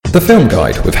The Film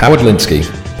Guide with Howard Linsky,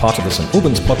 part of the St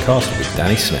Albans podcast with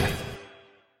Danny Smith.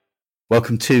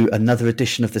 Welcome to another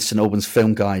edition of the St Albans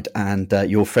Film Guide, and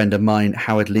your friend of mine,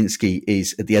 Howard Linsky,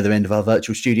 is at the other end of our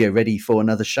virtual studio, ready for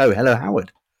another show. Hello,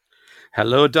 Howard.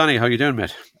 Hello, Danny. How are you doing,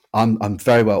 mate? I'm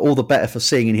very well. All the better for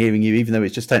seeing and hearing you, even though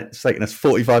it's just taken us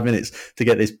 45 minutes to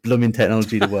get this blooming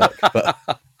technology to work. But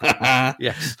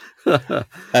yes,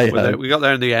 we got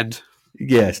there in the end.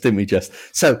 Yes, didn't we just?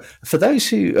 So, for those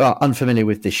who are unfamiliar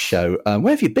with this show,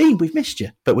 where have you been? We've missed you,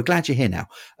 but we're glad you're here now.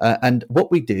 And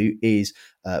what we do is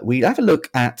we have a look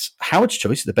at Howard's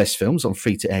choice of the best films on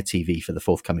free-to-air TV for the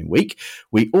forthcoming week.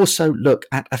 We also look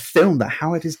at a film that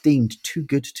Howard has deemed too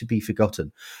good to be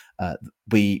forgotten.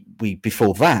 We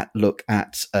before that look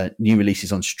at new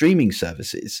releases on streaming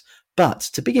services. But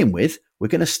to begin with, we're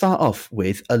going to start off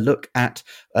with a look at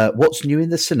what's new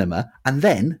in the cinema, and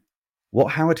then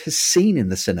what Howard has seen in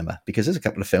the cinema, because there's a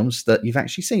couple of films that you've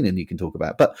actually seen and you can talk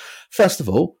about. But first of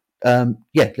all,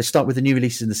 let's start with the new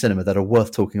releases in the cinema that are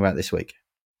worth talking about this week.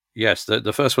 Yes,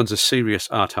 the first one's a serious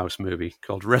art house movie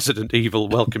called Resident Evil: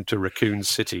 Welcome to Raccoon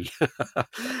City.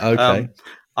 Okay.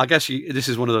 I guess this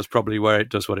is one of those probably where it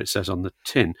does what it says on the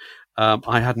tin.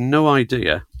 I had no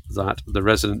idea that the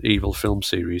Resident Evil film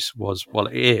series was,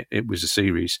 it was a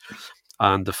series,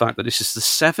 and the fact that this is the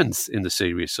 7th in the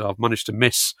series, so I've managed to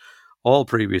miss all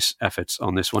previous efforts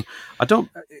on this one. I don't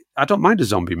mind a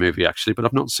zombie movie, actually, but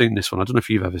I've not seen this one. I don't know if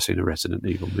you've ever seen a Resident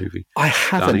Evil movie. I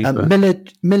haven't. Danny,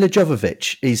 Mila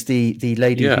Jovovich is the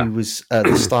lady who was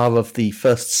the star of the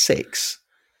first 6.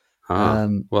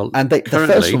 And the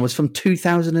first one was from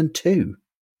 2002.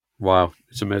 Wow,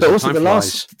 it's amazing. But also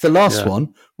the last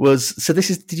one was. So this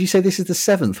is. Did you say this is the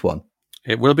 7th one?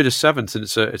 It will be the 7th, and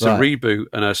it's a reboot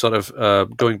and a sort of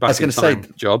going back in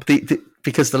time job.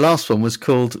 Because the last one was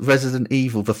called Resident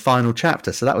Evil: The Final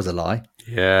Chapter, so that was a lie.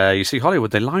 Yeah, you see,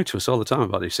 Hollywood, they lie to us all the time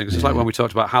about these things. It's like when we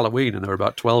talked about Halloween, and there were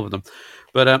about 12 of them.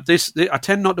 But I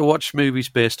tend not to watch movies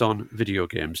based on video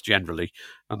games generally,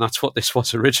 and that's what this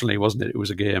was originally, wasn't it? It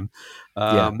was a game.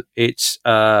 It's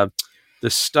the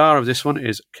star of this one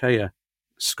is Kaya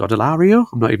Scodelario.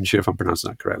 I'm not even sure if I'm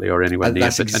pronouncing that correctly or anywhere near.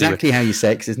 That's exactly how you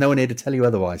say it, because there's no one here to tell you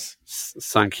otherwise.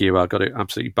 Thank you. I got it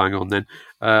absolutely bang on then.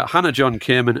 Hannah John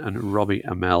Kamen and Robbie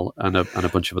Amell and a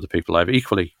bunch of other people I've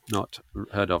equally not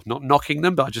heard of. Not knocking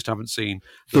them, but I just haven't seen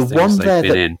the one there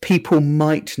that people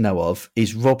might know of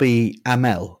is Robbie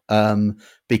Amell,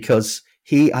 because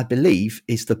he, I believe,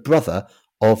 is the brother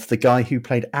of the guy who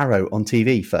played Arrow on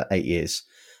TV for 8 years.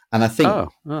 And I think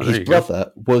his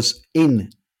brother was in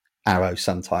Arrow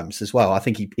sometimes as well. I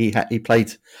think he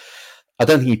played. I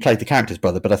don't think he played the character's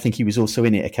brother, but I think he was also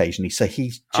in it occasionally. So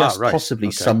he's just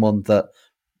possibly someone that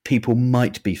people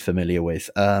might be familiar with.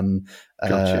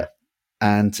 Gotcha.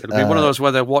 And it'll be one of those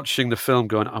where they're watching the film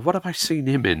going, what have I seen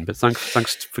him in? But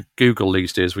thanks for Google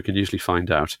these days, we can usually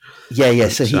find out. Yeah.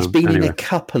 So he's been in a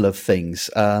couple of things,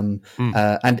 and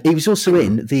he was also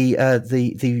in the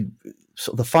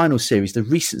sort of the final series, the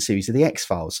recent series of the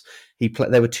X-Files.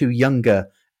 There were 2 younger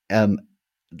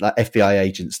like FBI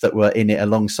agents that were in it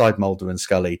alongside Mulder and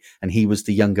Scully, and he was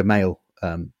the younger male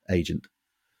agent.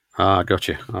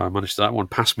 Gotcha. I managed that one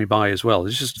passed me by as well.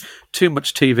 There's just too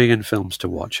much TV and films to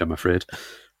watch, I'm afraid.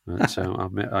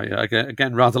 So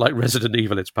again, rather like Resident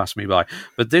Evil, it's passed me by.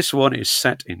 But this one is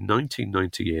set in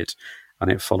 1998,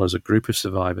 and it follows a group of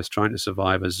survivors trying to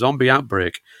survive a zombie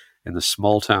outbreak in the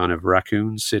small town of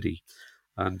Raccoon City.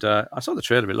 And I saw the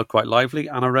trailer; it looked quite lively,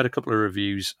 and I read a couple of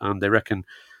reviews, and they reckon,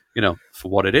 for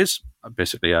what it is,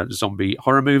 basically a zombie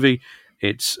horror movie,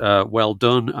 it's well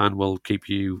done and will keep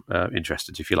you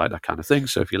interested if you like that kind of thing.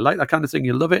 So if you like that kind of thing,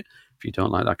 you'll love it. If you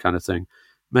don't like that kind of thing,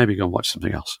 maybe go and watch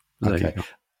something else. Okay.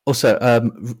 Also,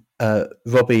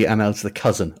 Robbie Amell's the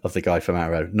cousin of the guy from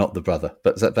Arrow, not the brother.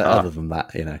 But other than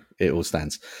that, it all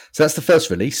stands. So that's the first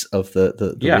release of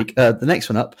the week. The next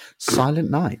one up,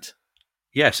 Silent Night.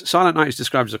 Yes, Silent Night is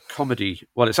described as a comedy.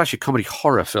 Well, it's actually a comedy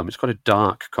horror film. It's quite a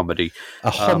dark comedy. A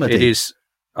homedy. It is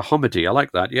a homedy. I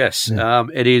like that. Yes,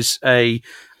 it is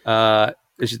as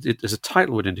a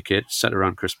title would indicate, set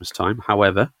around Christmas time.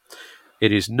 However,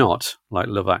 it is not like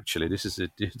Love Actually. This is the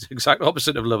exact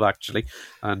opposite of Love Actually,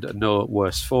 and no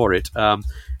worse for it.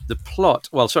 The plot.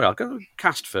 Well, sorry, I'll go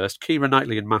cast first. Keira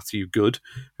Knightley and Matthew Good,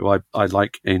 who I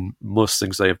like in most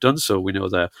things they have done, so we know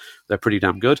they're pretty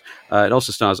damn good. It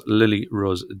also stars Lily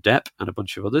Rose Depp and a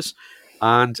bunch of others,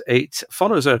 and it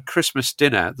follows a Christmas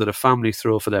dinner that a family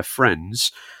throw for their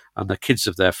friends and the kids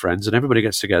of their friends, and everybody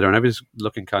gets together, and everybody's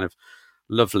looking kind of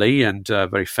lovely and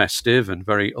very festive and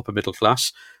very upper middle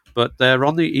class, but they're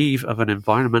on the eve of an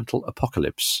environmental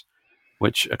apocalypse.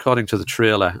 which, according to the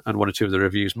trailer and one or two of the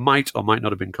reviews, might or might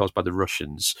not have been caused by the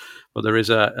Russians. But there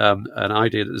is an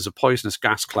idea that there's a poisonous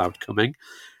gas cloud coming,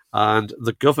 and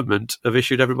the government have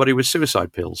issued everybody with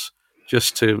suicide pills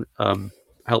just to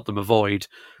help them avoid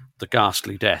the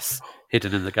ghastly death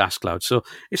hidden in the gas cloud. So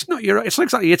it's not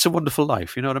exactly It's a Wonderful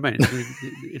Life, you know what I mean?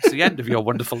 It's the end of your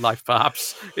wonderful life,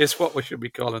 perhaps, is what we should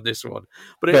be calling this one.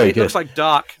 But it looks like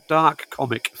dark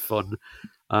comic fun.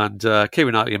 And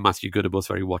Keira Knightley and Matthew Good are both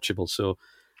very watchable. So,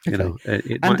 you know,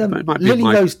 it might be Lily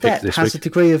my Rose pick Depp this has week. a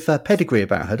degree of pedigree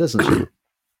about her, doesn't she?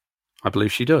 I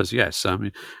believe she does, yes. I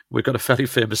mean, we've got a fairly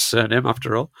famous surname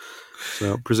after all.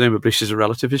 So presumably she's a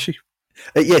relative, is she?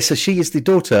 Yes, so she is the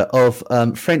daughter of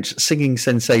French singing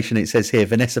sensation, it says here,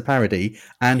 Vanessa Paradis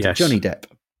and Johnny Depp.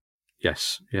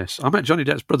 Yes. I met Johnny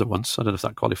Depp's brother once. I don't know if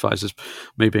that qualifies as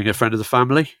me being a friend of the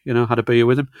family, you know, had a beer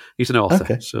with him. He's an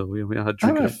author, so we had a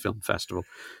drink at a film festival.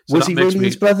 So was he really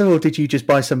his brother, or did you just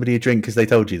buy somebody a drink because they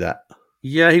told you that?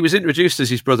 Yeah, he was introduced as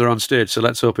his brother on stage, so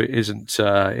let's hope it isn't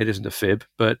a fib.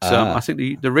 But I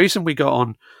think the reason we got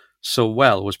on so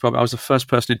well was probably I was the first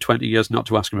person in 20 years not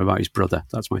to ask him about his brother.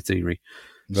 That's my theory.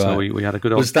 Right. So we had a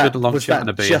good long chat and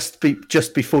a beer.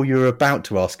 Just before you were about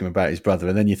to ask him about his brother,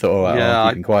 and then you thought, I'll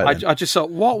keep him quiet. I just thought,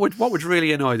 what would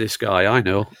really annoy this guy? I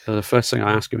know. The first thing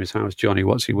I ask him is, how's Johnny?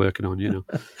 What's he working on? You know.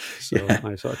 So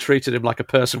I sort of treated him like a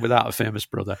person without a famous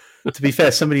brother. To be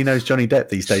fair, somebody knows Johnny Depp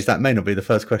these days. That may not be the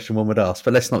first question one would ask,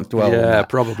 but let's not dwell on that. Yeah,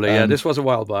 probably. This was a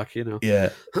while back, you know.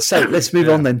 Yeah. So let's move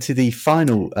on then to the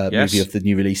final movie of the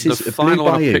new releases. The final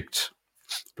one I picked,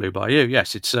 Blue Bayou.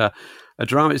 Yes, it's a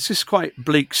drama. It's just quite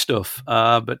bleak stuff,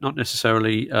 but not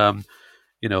necessarily,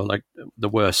 like the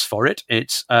worse for it.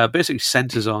 It's basically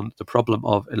centers on the problem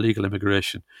of illegal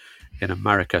immigration in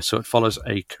America. So it follows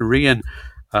a Korean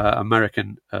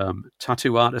American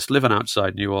tattoo artist living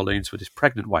outside New Orleans with his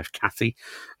pregnant wife, Kathy,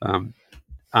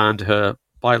 and her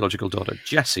biological daughter,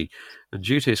 Jessie. And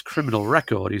due to his criminal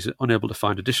record, he's unable to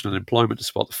find additional employment to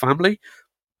support the family.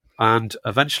 And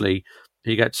eventually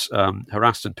he gets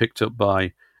harassed and picked up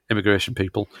by immigration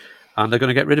people, and they're going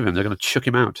to get rid of him. They're going to chuck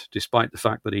him out, despite the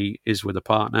fact that he is with a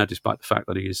partner, despite the fact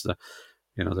that he is the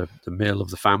male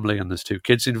of the family, and there's two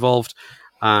kids involved.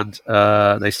 And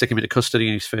they stick him into custody,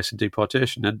 and he's facing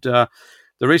deportation. And the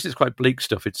reason it's quite bleak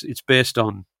stuff, it's based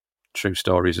on true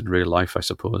stories in real life, I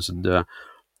suppose. And they're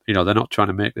not trying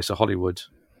to make this a Hollywood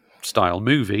style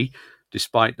movie,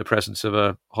 despite the presence of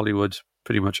a Hollywood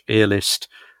pretty much A-list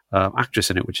actress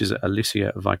in it, which is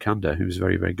Alicia Vikander, who's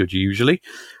very, very good usually,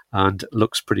 and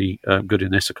looks pretty good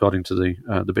in this, according to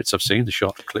the bits I've seen, the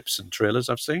short clips and trailers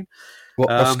I've seen.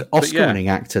 Well, Oscar-winning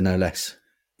actor, no less.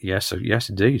 Yes,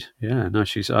 indeed. Yeah, no,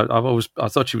 she's. I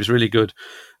thought she was really good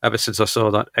ever since I saw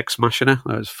that Ex Machina.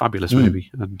 That was a fabulous movie,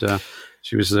 and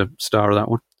she was the star of that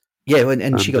one. Yeah,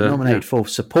 and she got nominated for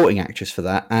supporting actress for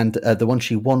that, and the one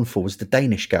she won for was The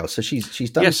Danish Girl. So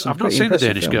she's done. Yes, some I've not seen The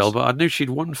Danish films. Girl, but I knew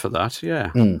she'd won for that. Yeah,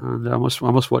 and I must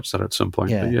watch that at some point.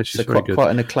 Yeah, but yeah, she's so very good.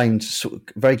 Quite an acclaimed,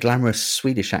 very glamorous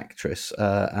Swedish actress,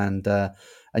 and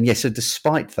yeah. So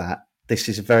despite that, this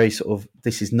is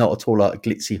this is not at all a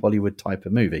glitzy Hollywood type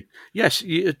of movie. Yes,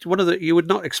 you would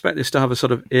not expect this to have a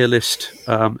sort of A-list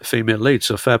female lead.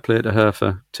 So fair play to her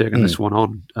for taking this one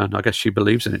on, and I guess she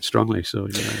believes in it strongly. So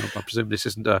I presume this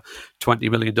isn't a $20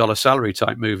 million salary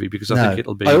type movie, because I think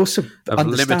it'll be a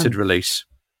limited release.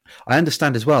 I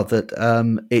understand as well that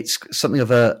it's something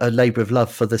of a labour of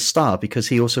love for the star, because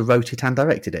he also wrote it and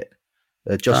directed it.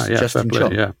 Justin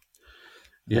Chon.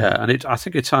 Yeah, and I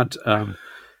think it's had.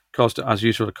 Caused a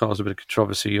bit of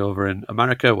controversy over in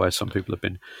America, where some people have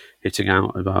been hitting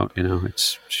out about,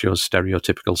 it shows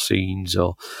stereotypical scenes,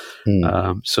 or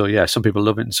so yeah, some people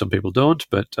love it and some people don't.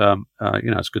 But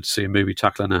it's good to see a movie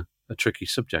tackling a tricky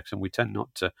subject, and we tend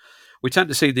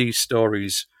to see these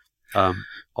stories on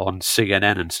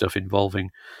CNN and stuff involving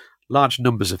large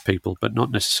numbers of people, but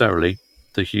not necessarily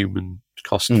the human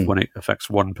cost when it affects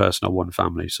one person or one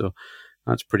family. So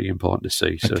that's pretty important to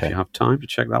see. So if you have time to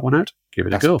check that one out, give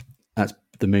it a go. That's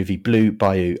the movie Blue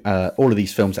Bayou. All of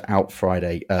these films are out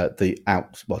Friday.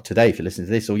 Today if you're listening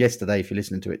to this, or yesterday if you're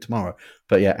listening to it tomorrow.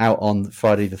 But yeah, out on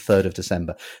Friday the 3rd of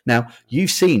December. Now, you've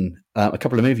seen a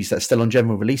couple of movies that are still on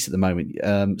general release at the moment.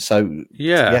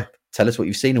 Tell us what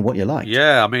you've seen and what you like.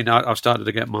 Yeah, I mean, I've started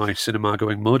to get my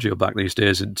cinema-going mojo back these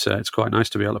days, and it's quite nice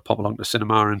to be able to pop along to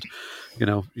cinema, and,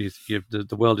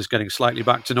 the world is getting slightly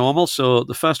back to normal. So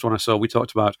the first one I saw, we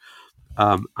talked about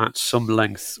at some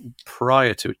length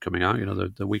prior to it coming out,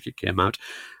 the week it came out,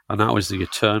 and that was The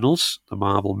Eternals, the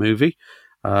Marvel movie,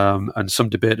 and some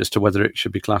debate as to whether it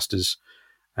should be classed as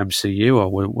MCU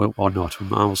or not,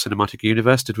 Marvel Cinematic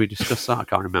Universe. Did we discuss that? I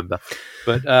can't remember.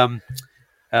 But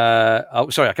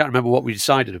Sorry, I can't remember what we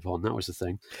decided upon. That was the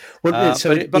thing. Well,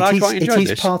 but I quite enjoyed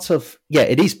this.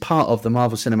 It is part of the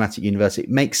Marvel Cinematic Universe. It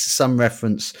makes some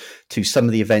reference to some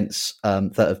of the events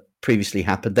that have previously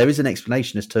happened. There is an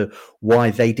explanation as to why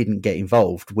they didn't get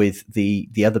involved with the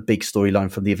other big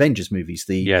storyline from the Avengers movies.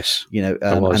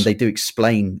 And they do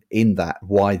explain in that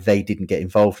why they didn't get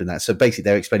involved in that. So basically,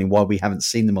 they're explaining why we haven't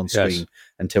seen them on screen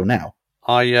until now.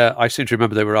 I seem to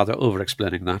remember they were rather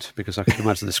over-explaining that, because I can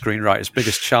imagine the screenwriter's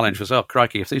biggest challenge was, oh,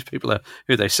 crikey, if these people are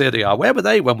who they say they are, where were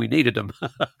they when we needed them?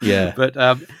 Yeah.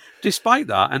 But despite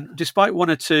that, and despite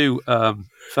one or two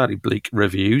fairly bleak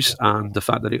reviews, and the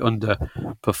fact that it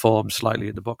underperformed slightly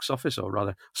at the box office, or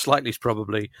rather, slightly is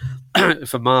probably,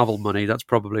 for Marvel money, that's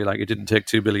probably like it didn't take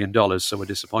 $2 billion, so we're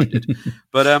disappointed.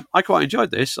 But I quite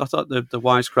enjoyed this. I thought the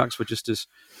wisecracks were just as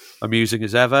amusing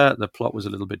as ever. The plot was a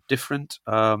little bit different.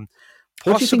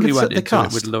 What do you think of the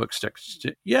cast? With low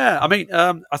expectations. Yeah, I mean,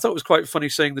 I thought it was quite funny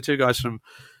seeing the two guys from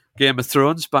Game of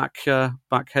Thrones back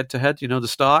head to head. You know, the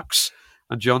Starks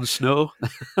and Jon Snow.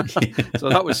 So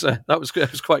that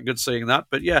was quite good seeing that.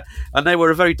 But yeah, and they were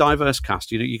a very diverse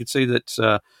cast. You know, you could see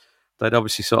that they'd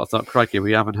obviously sort of thought, crikey,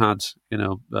 we haven't had,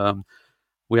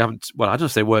 we haven't. Well, I don't know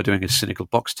if they were doing a cynical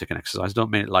box ticking exercise. I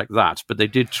don't mean it like that, but they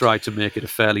did try to make it a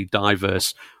fairly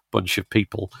diverse bunch of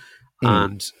people.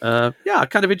 And I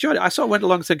kind of enjoyed it. I sort of went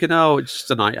along thinking, oh, it's just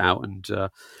a night out, and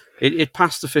it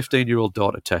passed the 15-year-old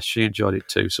daughter test. She enjoyed it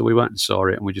too, so we went and saw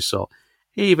it, and we just thought,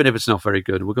 even if it's not very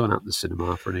good, we're going out to the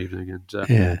cinema for an evening,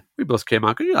 and we both came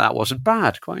out. That wasn't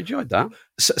bad. Quite enjoyed that.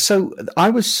 So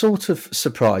I was sort of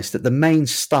surprised that the main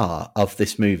star of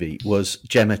this movie was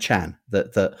Gemma Chan.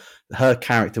 That her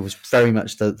character was very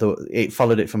much it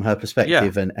followed it from her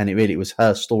perspective, and it really was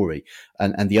her story,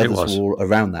 and the others were all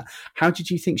around that. How did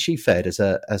you think she fared as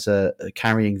a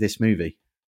carrying this movie?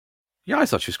 Yeah, I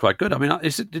thought she was quite good. I mean,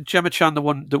 is it Gemma Chan the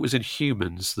one that was in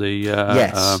Humans?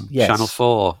 Yes. Channel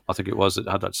 4, I think it was, that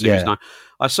had that series. Now,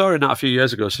 I saw her in that a few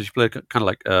years ago, so she played kind of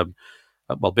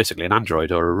like, basically an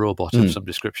android or a robot of some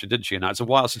description, didn't she? And it's a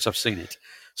while since I've seen it.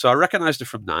 So I recognised her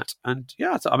from that. And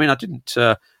yeah, I didn't,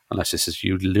 unless this is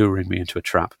you luring me into a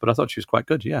trap, but I thought she was quite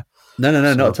good, yeah. No,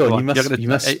 not at all. You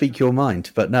must speak your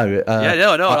mind, but no.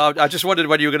 I just wondered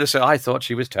when you were going to say, I thought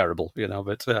she was terrible, but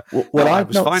I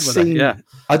was fine with that, yeah.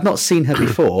 I'd not seen her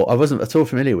before. I wasn't at all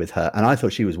familiar with her, and I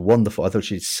thought she was wonderful. I thought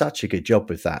she did such a good job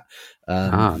with that.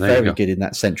 Very good in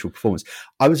that central performance.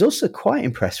 I was also quite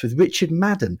impressed with Richard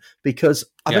Madden, because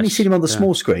I've only seen him on the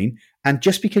small screen, and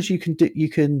just because you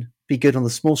can be good on the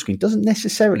small screen doesn't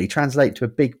necessarily translate to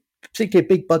particularly a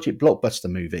big budget blockbuster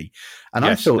movie. And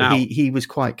I thought he was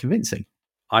quite convincing.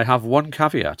 I have one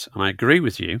caveat, and I agree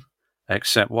with you,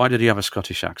 except why did he have a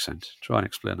Scottish accent? Try and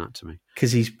explain that to me.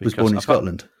 Because he was born in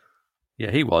Scotland. Yeah,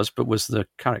 he was, but was the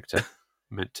character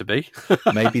meant to be?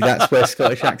 Maybe that's where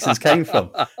Scottish accents came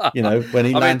from. When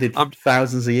he landed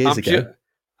thousands of years ago.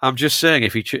 I'm just saying,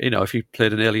 if he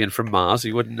played an alien from Mars,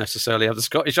 he wouldn't necessarily have the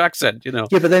Scottish accent, Yeah,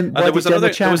 but then why did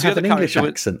Gemma Chan have an English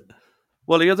accent?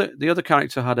 Well, the other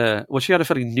character had she had a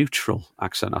fairly neutral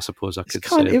accent, I suppose I could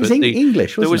say. It was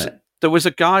English, wasn't it? There was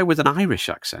a guy with an Irish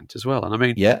accent as well. And I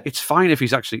mean, it's fine if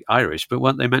he's actually Irish, but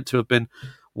weren't they meant to have been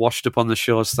washed up on the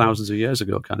shores thousands of years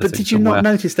ago kind of thing? But did you not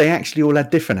notice they actually all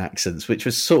had different accents, which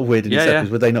was sort of weird in itself,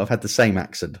 because would they not have had the same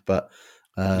accent? But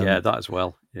that as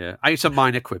well. Yeah, it's a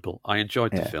minor quibble. I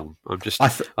enjoyed the film. I'm just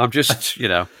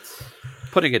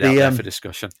putting it out there for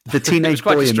discussion. The teenage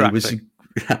boy in me was...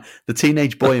 The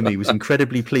teenage boy in me was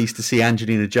incredibly pleased to see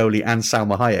Angelina Jolie and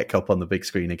Salma Hayek up on the big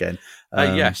screen again.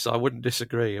 Yes, I wouldn't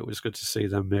disagree. It was good to see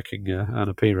them making an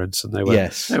appearance, and they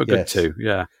were good too.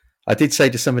 Yeah, I did say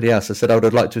to somebody else, I said I would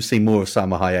have liked to have seen more of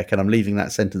Salma Hayek, and I'm leaving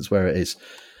that sentence where it is.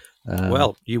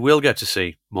 Well, you will get to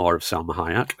see more of Salma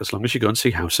Hayek as long as you go and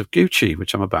see House of Gucci,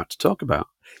 which I'm about to talk about.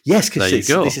 Yes, because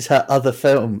this is her other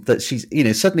film that she's,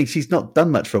 suddenly she's not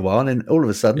done much for a while, and all of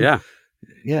a sudden,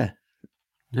 yeah.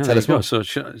 Tell us more. So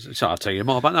I'll tell you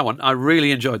more about that one. I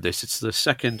really enjoyed this. It's the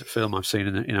second film I've seen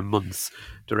in a month,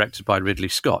 directed by Ridley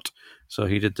Scott. So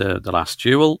he did the Last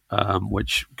Duel,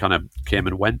 which kind of came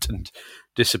and went and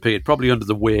disappeared, probably under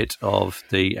the weight of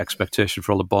the expectation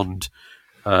for all the Bond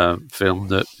film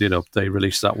that they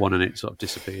released that one and it sort of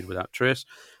disappeared without trace.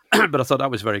 But I thought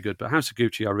that was very good. But House of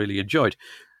Gucci I really enjoyed.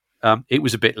 It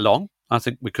was a bit long. I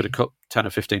think we could have cut 10 or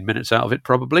 15 minutes out of it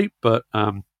probably. But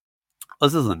other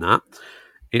than that,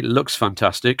 it looks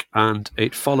fantastic, and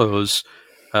it follows.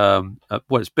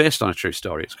 It's based on a true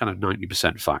story. It's kind of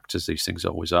 90% fact, as these things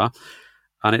always are,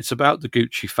 and it's about the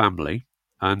Gucci family.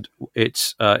 And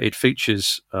it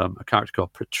features a character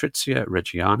called Patrizia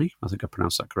Reggiani. I think I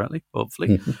pronounced that correctly,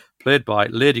 hopefully, played by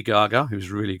Lady Gaga,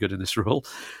 who's really good in this role.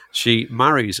 She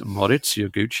marries Maurizio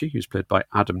Gucci, who's played by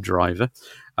Adam Driver.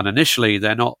 And initially,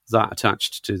 they're not that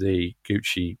attached to the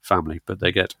Gucci family, but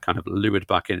they get kind of lured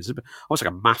back in. It's almost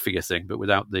like a mafia thing, but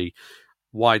without the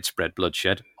widespread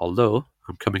bloodshed. Although,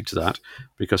 I'm coming to that,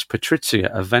 because Patrizia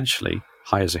eventually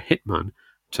hires a hitman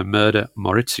to murder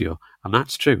Maurizio. And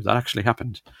that's true. That actually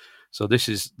happened. So this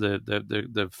is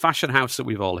the fashion house that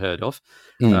we've all heard of.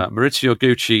 Maurizio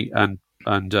Gucci and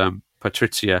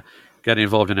Patrizia get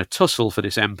involved in a tussle for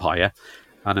this empire,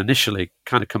 and initially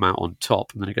kind of come out on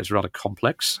top, and then it gets rather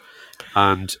complex.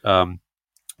 And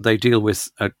they deal with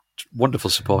a wonderful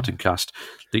supporting cast.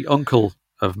 The uncle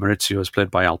of Maurizio is played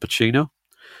by Al Pacino.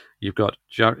 You've got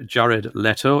Jared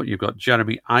Leto. You've got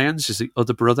Jeremy Irons is the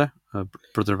other brother of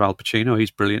Al Pacino.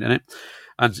 He's brilliant in it.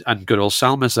 And good old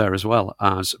Salma's there as well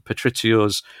as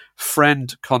Patrizio's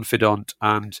friend, confidant,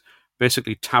 and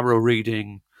basically tarot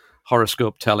reading,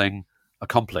 horoscope telling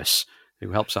accomplice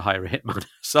who helps her hire a hitman.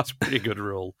 So that's a pretty good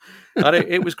role. And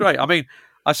it was great. I mean,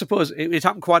 I suppose it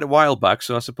happened quite a while back,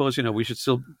 so I suppose, we should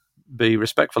still be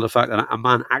respectful of the fact that a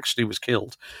man actually was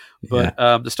killed. But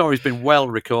the story's been well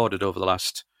recorded over the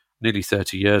last nearly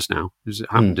 30 years now. It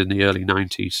happened in the early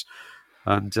 90s.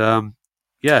 And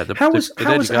how was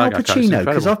Al Pacino?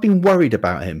 Because I've been worried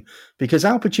about him, because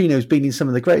Al Pacino's been in some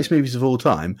of the greatest movies of all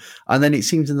time, and then it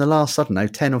seems in the last,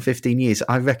 10 or 15 years,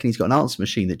 I reckon he's got an answer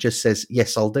machine that just says,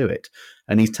 yes, I'll do it.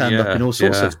 And he's turned up in all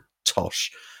sorts of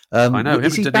tosh. I know, him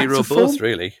and De Niro both,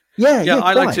 really. Yeah,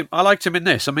 I liked him in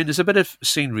this. I mean, there's a bit of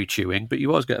scenery chewing, but you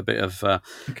always get a bit of,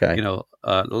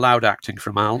 loud acting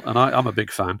from Al, and I'm a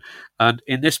big fan. And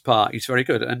in this part, he's very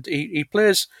good. And he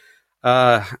plays...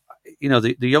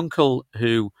 the uncle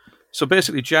who... So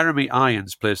basically, Jeremy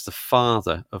Irons plays the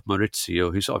father of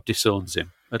Maurizio, who sort of disowns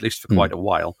him, at least for quite a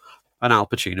while. And Al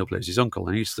Pacino plays his uncle,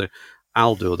 and he's the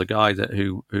Aldo, the guy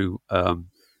who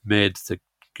made the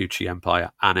Gucci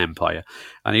empire an empire.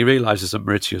 And he realises that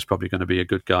Maurizio's probably going to be a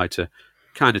good guy to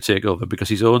kind of take over, because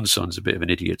his own son's a bit of an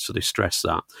idiot, so they stress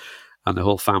that. And the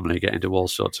whole family get into all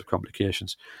sorts of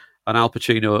complications. And Al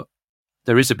Pacino,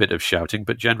 there is a bit of shouting,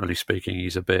 but generally speaking,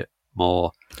 he's a bit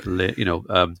more,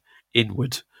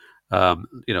 inward,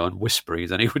 and whispery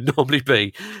than he would normally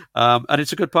be. And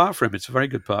it's a good part for him. It's a very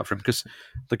good part for him, because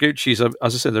the Guccis,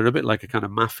 as I said, they're a bit like a kind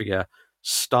of mafia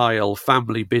style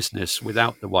family business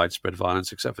without the widespread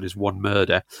violence, except for this one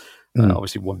murder.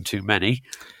 Obviously one too many.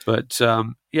 But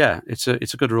it's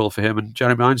a good role for him. And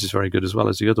Jeremy Irons is very good as well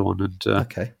as the other one. And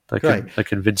they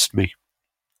convinced me.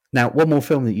 Now, one more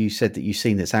film that you said that you've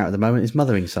seen that's out at the moment is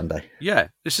Mothering Sunday. Yeah,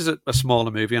 this is a smaller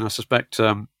movie, and I suspect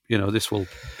this will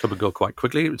come and go quite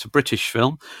quickly. It's a British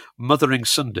film, Mothering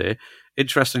Sunday.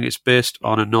 Interestingly, it's based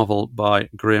on a novel by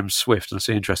Graham Swift, and I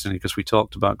say interestingly because we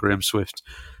talked about Graham Swift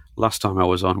last time I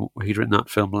was on. He'd written that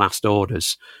film Last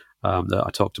Orders that I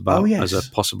talked about as a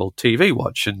possible TV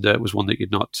watch, and it was one that you'd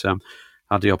not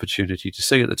had the opportunity to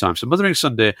see at the time. So Mothering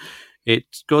Sunday, it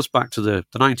goes back to the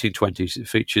 1920s. It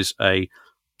features a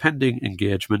pending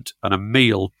engagement and a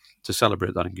meal to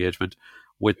celebrate that engagement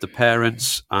with the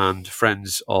parents and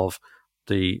friends of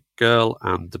the girl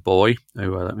and the boy,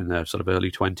 who are in their sort of early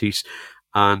 20s.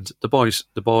 And the boy,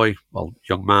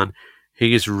 young man,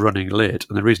 he is running late.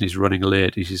 And the reason he's running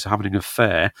late is he's having an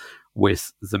affair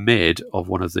with the maid of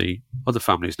one of the other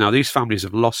families. Now, these families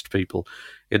have lost people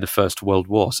in the First World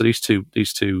War. So these two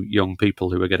young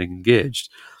people who are getting engaged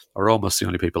are almost the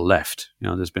only people left.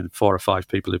 There's been 4 or 5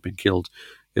 people who've been killed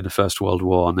in the First World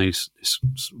War, and this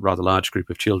rather large group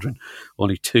of children,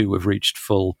 only 2 have reached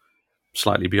full,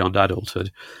 slightly beyond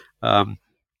adulthood. And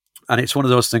it's one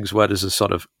of those things where there's a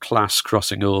sort of class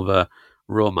crossing over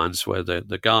romance where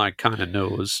the guy kind of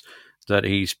knows that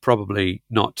he's probably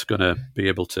not going to be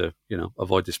able to,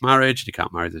 avoid this marriage. He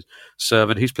can't marry the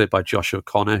servant. He's played by Josh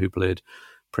O'Connor, who played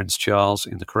Prince Charles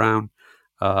in The Crown.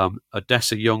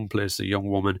 Odessa Young plays the young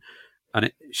woman. And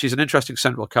she's an interesting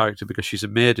central character because she's a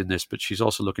maid in this, but she's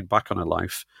also looking back on her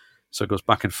life. So it goes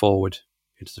back and forward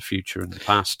into the future and the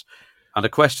past. And the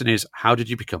question is, how did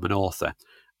you become an author?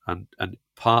 And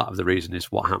part of the reason is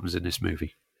what happens in this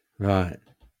movie. Right.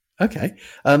 Okay.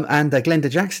 And Glenda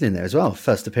Jackson in there as well.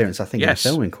 First appearance, I think, in the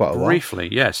film in quite a while. Briefly,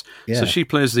 yes. Yeah. So she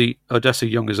plays the Odessa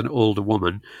Young as an older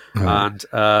woman. Right.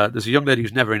 And there's a young lady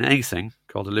who's never in anything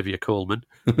called Olivia Colman.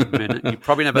 You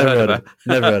probably never heard of her.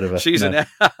 Never heard of her. She's and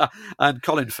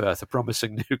Colin Firth, a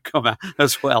promising newcomer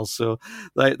as well. So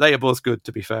they are both good,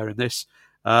 to be fair, in this.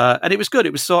 And it was good.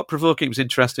 It was thought-provoking. It was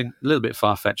interesting. A little bit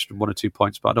far-fetched in 1 or 2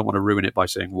 points, but I don't want to ruin it by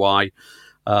saying why.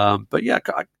 But yeah,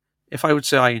 if I would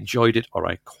say I enjoyed it, or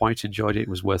I quite enjoyed it, it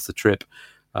was worth the trip.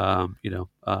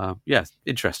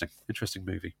 Interesting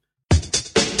movie.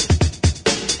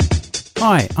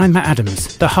 Hi, I'm Matt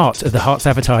Adams, the heart of the Hearts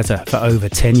Advertiser for over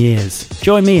 10 years.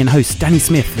 Join me and host Danny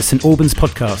Smith for the St Albans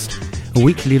podcast, a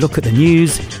weekly look at the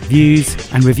news,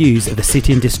 views and reviews of the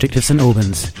city and district of St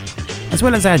Albans. As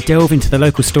well as our delve into the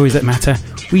local stories that matter,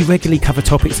 we regularly cover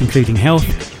topics including health,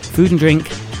 food and drink,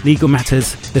 legal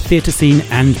matters, the theatre scene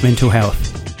and mental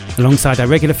health. Alongside our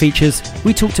regular features,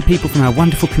 we talk to people from our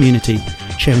wonderful community,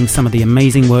 sharing some of the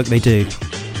amazing work they do.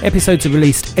 Episodes are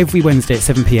released every Wednesday at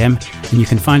 7 p.m, and you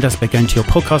can find us by going to your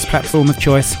podcast platform of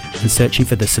choice and searching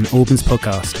for the St Albans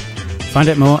Podcast. Find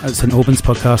out more at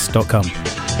stalbanspodcast.com.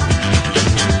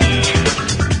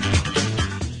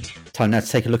 Time now to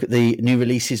take a look at the new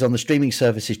releases on the streaming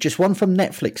services. Just one from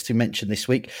Netflix to mention this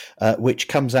week, which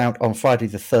comes out on Friday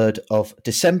the 3rd of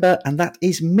December, and that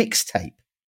is Mixtape.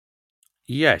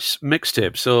 Yes,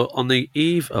 Mixtape. So on the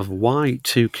eve of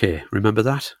Y2K, remember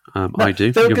that? No, I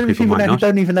do. There are Young going to be people might now who not.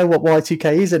 don't even know what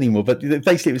Y2K is anymore, but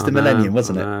basically it was the millennium,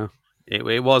 wasn't it?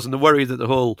 It was, and the worry that the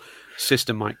whole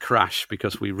system might crash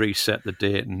because we reset the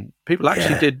date, and people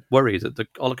actually did worry that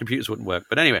all the computers wouldn't work.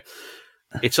 But anyway,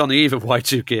 it's on the eve of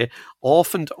Y2K.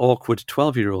 Orphaned, awkward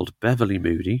 12-year-old Beverly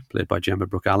Moody, played by Gemma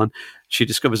Brooke Allen, she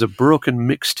discovers a broken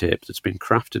mixtape that's been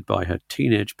crafted by her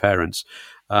teenage parents.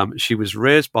 She was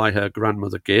raised by her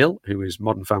grandmother, Gail, who is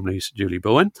Modern Family's Julie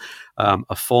Bowen,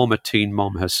 a former teen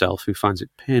mom herself who finds it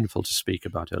painful to speak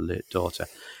about her late daughter.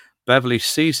 Beverly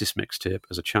sees this mixtape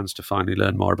as a chance to finally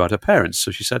learn more about her parents,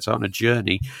 so she sets out on a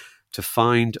journey to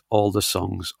find all the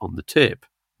songs on the tape,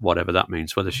 whatever that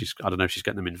means, whether I don't know if she's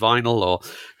getting them in vinyl or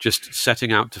just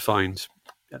setting out to find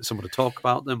someone to talk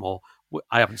about them, or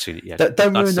I haven't seen it yet.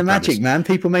 Don't ruin the magic, man.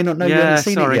 People may not know you haven't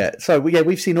seen it yet. So,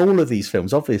 we've seen all of these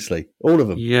films, obviously. All of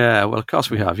them. Yeah, well, of course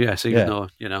we have, yes, even though,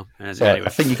 anyway. I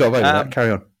think you got away with that.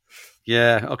 Carry on.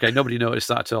 Yeah, okay, nobody noticed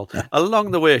that at all.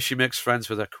 Along the way, she makes friends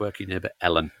with her quirky neighbour,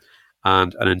 Ellen,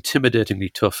 and an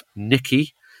intimidatingly tough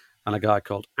Nikki, and a guy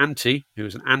called Auntie,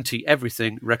 who's an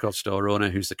anti-everything record store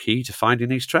owner who's the key to finding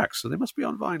these tracks. So they must be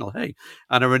on vinyl, hey.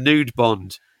 And a renewed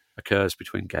bond occurs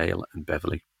between Gail and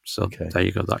Beverly. So there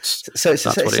you go. That's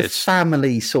what it is. A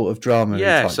family sort of drama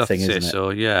type thing, isn't it?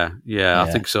 So yeah,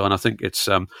 I think so. And I think it's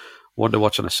one to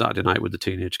watch on a Saturday night with the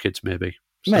teenage kids, maybe.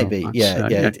 So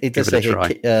it does say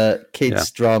here,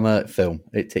 kids drama film.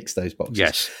 It ticks those boxes.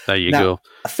 Yes, there you go.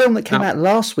 A film that came out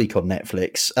last week on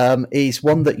Netflix is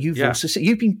one that you've also seen.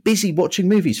 You've been busy watching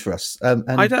movies for us. And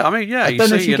I don't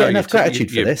know if you get enough gratitude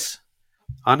for this.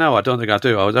 I know, I don't think I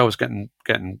do. I was always getting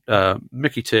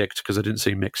Mickey taked because I didn't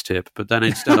see Mixtape, but then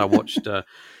instead I watched The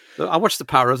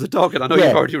Power of the Dog, and I know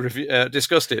you've already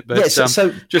discussed it, but just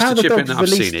so to chip in, I've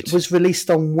seen it. Was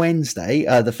released on Wednesday,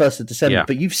 the 1st of December,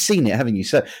 but you've seen it, haven't you?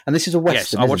 So, and this is a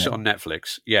Western. Yes, I watched it on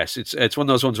Netflix. Yes, it's one of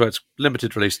those ones where it's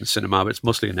limited release in the cinema, but it's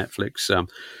mostly a Netflix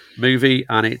movie,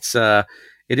 and it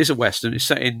is a Western. It's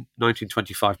set in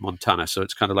 1925 Montana, so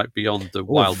it's kind of like beyond the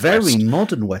Wild West. Very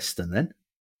modern Western, then.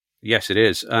 Yes, it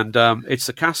is. And it's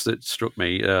the cast that struck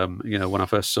me, when I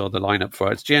first saw the lineup for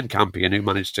it. It's Jane Campion, who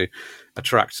managed to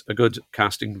attract a good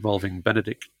cast involving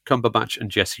Benedict Cumberbatch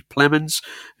and Jesse Plemons,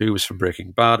 who was from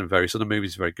Breaking Bad and various other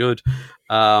movies, very good.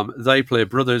 They play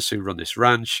brothers who run this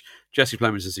ranch. Jesse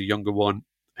Plemons is the younger one.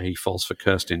 He falls for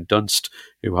Kirsten Dunst,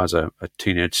 who has a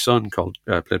teenage son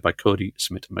played by Cody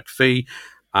Smith-McPhee.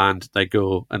 And they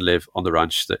go and live on the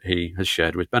ranch that he has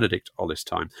shared with Benedict all this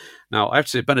time. Now, I have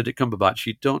to say, Benedict Cumberbatch,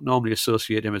 you don't normally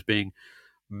associate him as being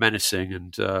menacing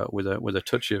and with a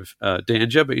touch of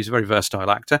danger, but he's a very versatile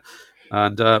actor,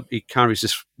 and he carries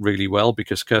this really well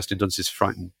because Kirsten Dunst is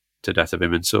frightened to death of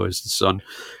him, and so is the son.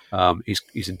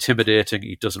 He's intimidating.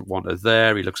 He doesn't want her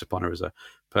there. He looks upon her as a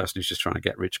person who's just trying to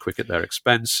get rich quick at their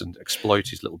expense and exploit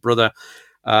his little brother.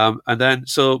 And then,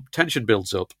 so tension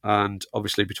builds up, and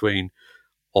obviously between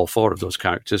all four of those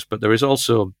characters, but there's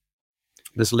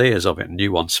layers of it and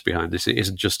nuance behind this. It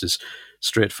isn't just as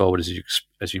straightforward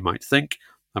as you might think,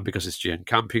 and because it's Jane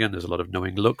Campion, there's a lot of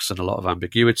knowing looks and a lot of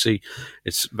ambiguity.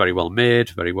 It's very well made,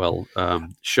 very well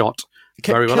shot,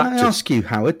 very well acted. Can I ask you,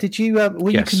 Howard? Did you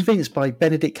were you convinced by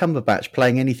Benedict Cumberbatch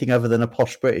playing anything other than a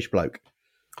posh British bloke?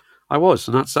 I was,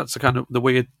 and that's the kind of the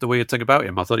weird thing about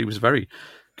him. I thought he was very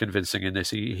convincing in this.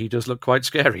 He does look quite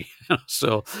scary.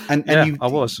 So I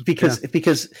was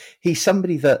because he's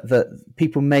somebody that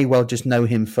people may well just know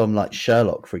him from, like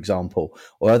Sherlock, for example,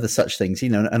 or other such things.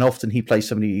 And often he plays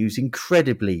somebody who's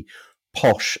incredibly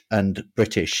posh and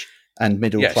British and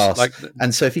middle class,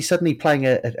 and so if he's suddenly playing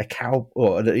a cow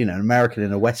or an American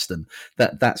in a Western,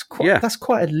 that's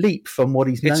quite a leap from what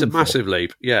he's known for. It's a massive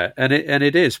leap, and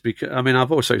it is, because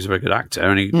I've always thought he's a very good actor,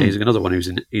 and he's another one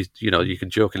who's you can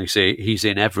jokingly say he's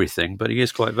in everything, but he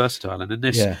is quite versatile, and in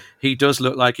this he does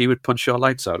look like he would punch your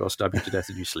lights out or stab you to death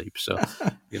in your sleep. So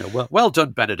well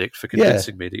done, Benedict, for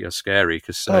convincing me that you're scary,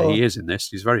 because he is in this.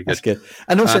 He's very good. That's good.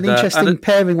 And also an interesting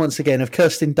pairing once again of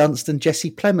Kirsten Dunst and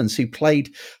Jesse Plemons, who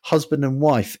played husband and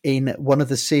wife in one of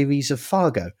the series of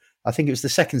Fargo. I think it was the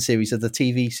second series of the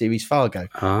TV series Fargo.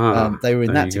 They were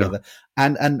in that together. Go.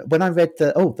 And when I read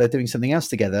that, they're doing something else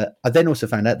together, I then also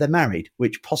found out they're married,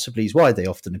 which possibly is why they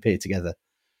often appear together.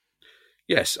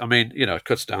 Yes, I mean, it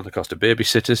cuts down the cost of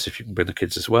babysitters if you can bring the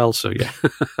kids as well. So, yeah.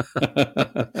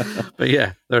 But,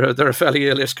 yeah, they're a fairly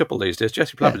earliest couple these days.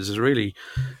 Jesse Plemons is really,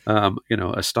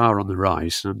 a star on the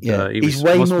rise. And he's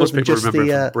way more than just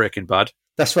from Breaking Bad.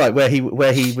 That's right, where he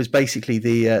was basically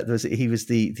he was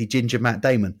the ginger Matt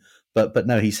Damon. But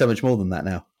no, he's so much more than that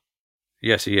now.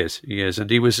 Yes, he is. And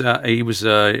he was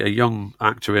a young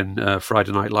actor in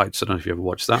Friday Night Lights. I don't know if you ever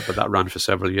watched that, but that ran for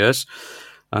several years.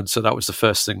 And so that was the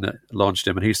first thing that launched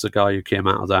him. And he's the guy who came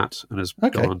out of that and has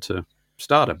gone on to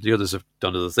stardom. The others have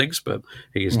done other things, but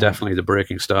he is definitely the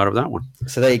breaking star of that one.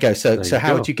 So there you go. So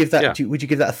how would you give that? Yeah. Would you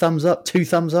give that a thumbs up, 2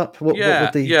 thumbs up?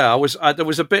 There was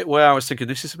a bit where I was thinking,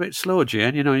 this is a bit slow,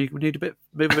 Jane. You need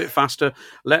move a bit faster,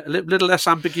 little less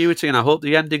ambiguity, and I hope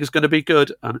the ending is going to be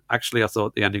good. And actually, I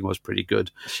thought the ending was pretty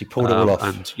good. She pulled it all off.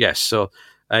 And yes,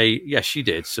 she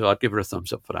did. So I'd give her a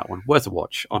thumbs up for that one. Worth a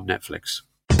watch on Netflix.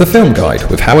 The Film Guide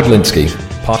with Howard Linsky,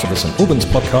 part of the St Albans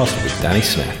podcast with Danny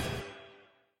Smith.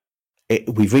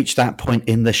 We've reached that point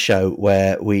in the show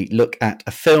where we look at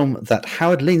a film that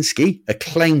Howard Linsky,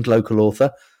 acclaimed local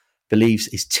author, believes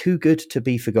is too good to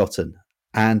be forgotten.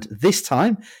 And this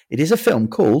time, it is a film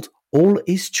called All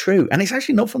Is True. And it's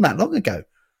actually not from that long ago.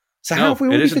 So how have we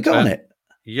already forgotten it?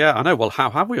 Yeah, I know. Well,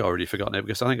 how have we already forgotten it?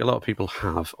 Because I think a lot of people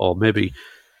have, or maybe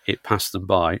it passed them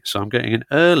by. So I'm getting an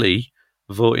early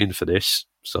vote in for this,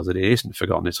 so that it isn't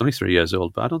forgotten. It's only 3 years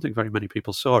old, but I don't think very many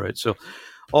people saw it. So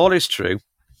All Is True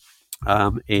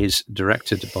is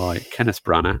directed by Kenneth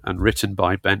Branagh and written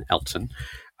by Ben Elton.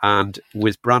 And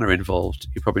with Branagh involved,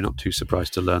 you're probably not too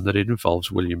surprised to learn that it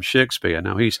involves William Shakespeare.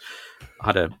 Now, he's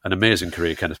had an amazing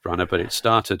career, Kenneth Branagh, but it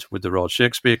started with the Royal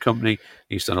Shakespeare Company.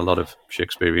 He's done a lot of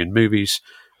Shakespearean movies.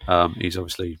 He's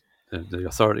obviously the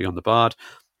authority on the Bard.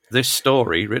 This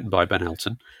story, written by Ben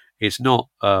Elton, is not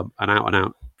an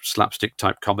out-and-out slapstick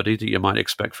type comedy that you might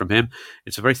expect from him.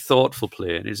 It's a very thoughtful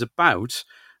play, and it's about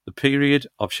the period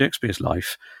of Shakespeare's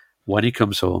life when he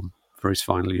comes home for his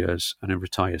final years and then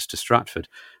retires to Stratford.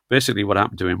 Basically, what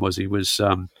happened to him was he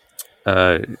wrote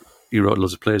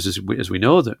loads of plays, as we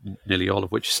know, that nearly all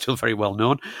of which is still very well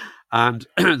known. And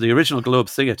the original Globe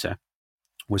Theatre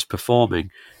was performing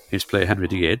his play Henry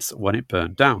VIII when it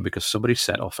burned down because somebody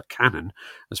set off a cannon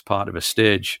as part of a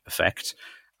stage effect,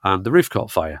 and the roof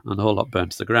caught fire and the whole lot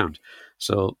burned to the ground.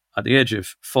 So at the age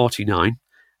of 49,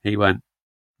 he went,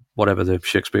 whatever the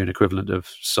Shakespearean equivalent of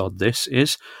sod this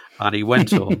is, and he went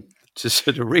home to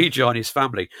sort of rejoin his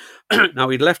family. Now,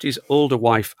 he'd left his older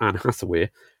wife, Anne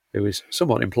Hathaway, who is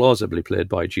somewhat implausibly played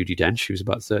by Judi Dench, who's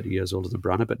about 30 years older than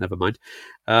Branagh, but never mind.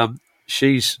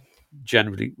 She's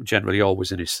generally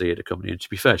always in his theatre company, and to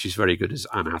be fair, she's very good as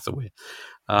Anne Hathaway.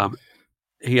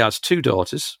 He has 2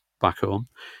 daughters back home.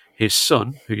 His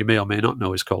son, who you may or may not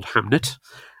know, is called Hamnet,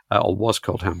 or was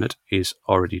called Hamnet, is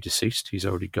already deceased. He's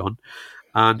already gone.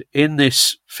 And in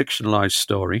this fictionalized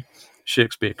story,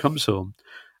 Shakespeare comes home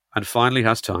and finally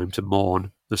has time to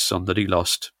mourn the son that he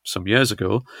lost some years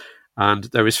ago. And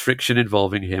there is friction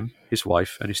involving him, his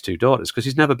wife, and his 2 daughters, because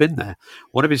he's never been there.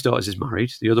 One of his daughters is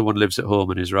married. The other one lives at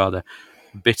home and is rather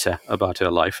bitter about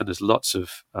her life. And there's lots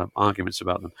of arguments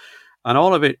about them. And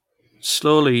all of it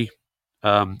slowly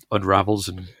unravels,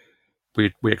 and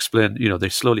we explain, they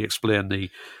slowly explain the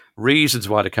reasons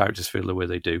why the characters feel the way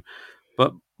they do.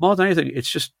 But more than anything,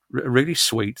 it's just a really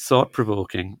sweet,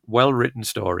 thought-provoking, well-written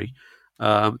story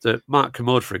that Mark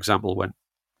Kermode, for example, went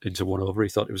into one over. He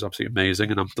thought it was absolutely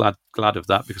amazing, and I'm glad of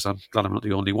that, because I'm glad I'm not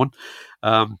the only one.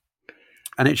 And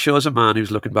it shows a man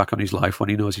who's looking back on his life when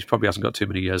he knows he probably hasn't got too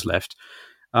many years left.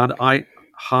 And I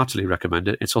heartily recommend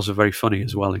it. It's also very funny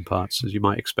as well in parts, as you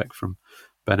might expect from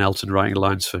Ben Elton writing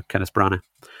lines for Kenneth Branagh.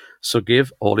 So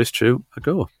give All Is True a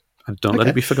go, and don't let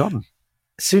it be forgotten.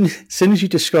 Soon as you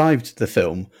described the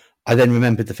film, I then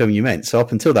remembered the film you meant. So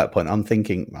up until that point, I'm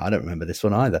thinking, I don't remember this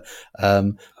one either.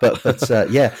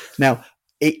 Yeah. Now,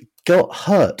 it got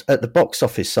hurt at the box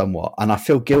office somewhat, and I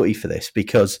feel guilty for this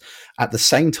because at the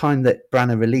same time that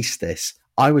Branagh released this,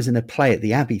 I was in a play at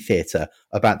the Abbey Theatre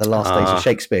about the last days of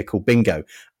Shakespeare called Bingo,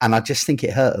 and I just think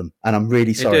it hurt him, and I'm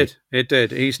really sorry. It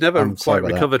did. He's never quite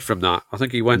recovered from that. I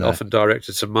think he went off and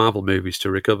directed some Marvel movies to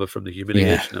recover from the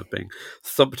humiliation of being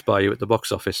thumped by you at the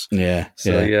box office. Yeah.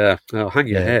 Oh, hang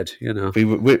your head, you know.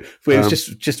 It was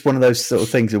just one of those sort of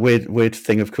things, a weird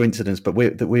thing of coincidence, but we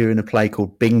were in a play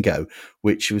called Bingo,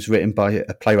 which was written by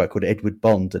a playwright called Edward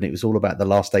Bond, and it was all about the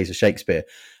last days of Shakespeare.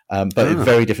 But a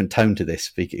very different tone to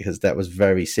this, because that was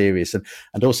very serious, and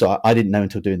also I didn't know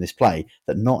until doing this play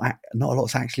that not a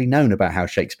lot's actually known about how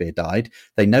Shakespeare died.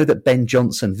 They know that Ben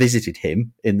Jonson visited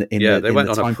him they went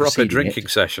on a proper drinking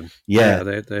session. Yeah,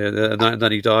 and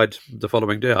then he died the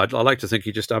following day. I like to think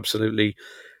he just absolutely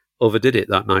overdid it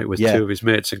that night with two of his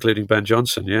mates, including Ben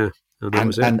Jonson. Yeah.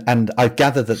 And I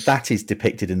gather that is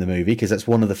depicted in the movie, because that's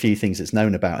one of the few things that's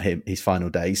known about him, his final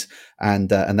days, and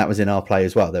that was in our play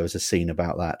as well. There was a scene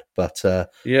about that, but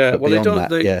they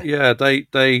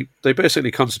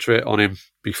basically concentrate on him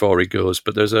before he goes.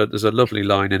 But there's a lovely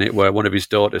line in it where one of his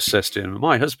daughters says to him,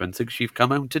 "My husband thinks you've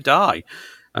come home to die,"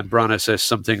 and Branagh says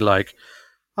something like,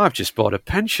 "I've just bought a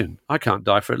pension. I can't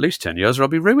die for at least 10 years, or I'll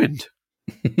be ruined."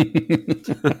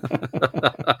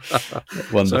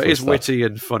 So it is witty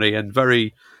and funny and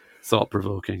very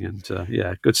thought-provoking, and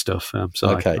good stuff.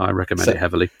 I recommend it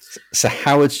heavily. So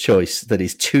Howard's Choice, that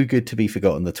is too good to be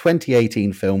forgotten. The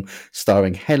 2018 film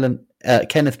starring Kenneth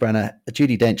Branagh,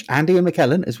 Judi Dench, and Ian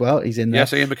McKellen as well. He's in there.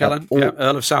 Yes, Ian McKellen,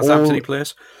 Earl of Southampton he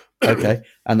plays. Okay,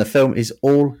 and the film is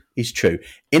All Is True.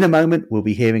 In a moment, we'll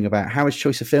be hearing about Howard's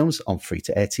Choice of films on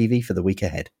free-to-air TV for the week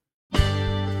ahead.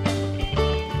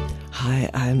 Hi,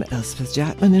 I'm Elspeth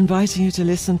Jackman, inviting you to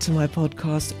listen to my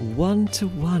podcast, One to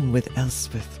One with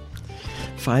Elspeth.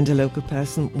 Find a local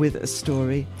person with a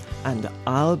story, and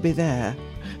I'll be there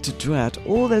to draw out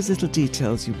all those little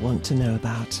details you want to know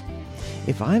about.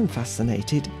 If I'm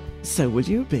fascinated, so will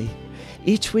you be.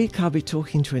 Each week I'll be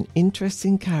talking to an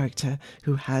interesting character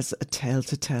who has a tale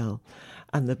to tell.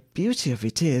 And the beauty of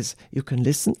it is you can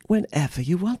listen whenever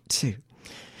you want to.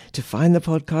 To find the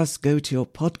podcast, go to your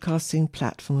podcasting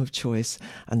platform of choice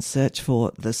and search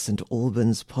for the St.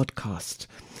 Albans Podcast.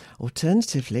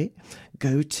 Alternatively,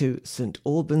 go to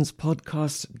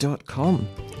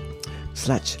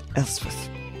stalbanspodcast.com/Elspeth.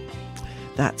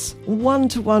 That's One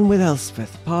to One with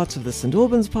Elspeth, part of the St.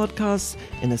 Albans Podcast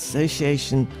in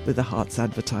association with the Hearts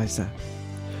Advertiser.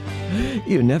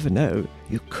 You never know,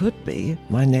 you could be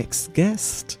my next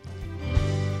guest.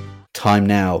 Time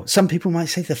now. Some people might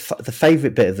say the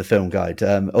favourite bit of the film guide,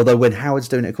 although when Howard's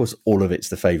doing it, of course, all of it's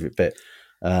the favourite bit.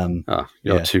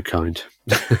 You're too kind.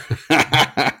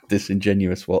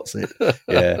 Disingenuous, what's it?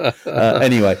 Yeah.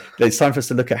 Anyway, it's time for us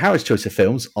to look at Howard's Choice of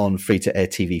films on free-to-air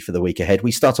TV for the week ahead.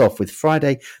 We start off with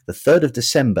Friday, the 3rd of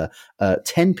December,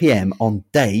 10 p.m. on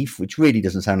Dave, which really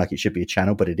doesn't sound like it should be a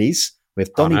channel, but it is.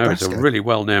 With Donnie Brasco. It's a really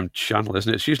well-named channel, isn't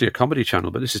it? It's usually a comedy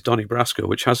channel, but this is Donnie Brasco,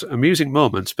 which has amusing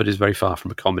moments, but is very far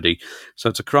from a comedy. So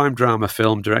it's a crime drama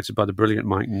film directed by the brilliant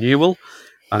Mike Newell,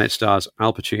 and it stars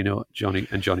Al Pacino, Johnny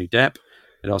Depp.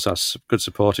 It also has good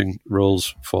supporting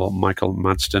roles for Michael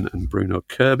Madsen and Bruno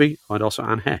Kirby, and also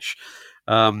Anne Heche.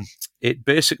 It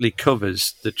basically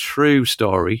covers the true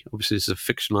story. Obviously, this is a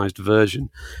fictionalized version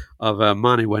of a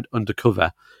man who went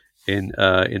undercover in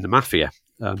the mafia.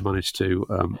 And managed to,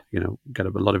 get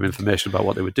a lot of information about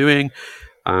what they were doing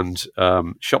and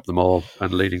shop them all,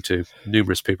 and leading to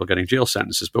numerous people getting jail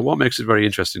sentences. But what makes it very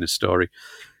interesting, this story,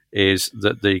 is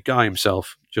that the guy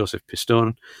himself, Joseph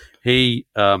Pistone, he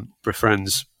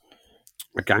befriends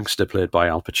a gangster played by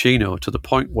Al Pacino to the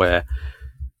point where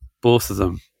both of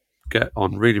them get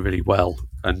on really, really well.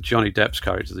 And Johnny Depp's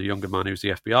character, the younger man who's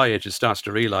the FBI agent, starts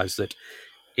to realise that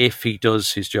if he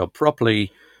does his job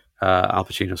properly, Al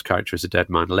Pacino's character is a dead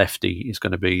man lefty. He's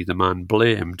going to be the man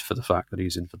blamed for the fact that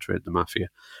he's infiltrated the mafia.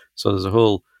 So there's a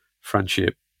whole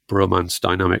friendship, bromance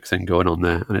dynamic thing going on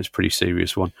there, and it's a pretty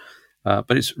serious one.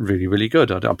 But it's really, really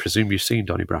good. I presume you've seen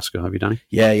Donnie Brasco, have you, Danny?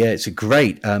 Yeah. It's a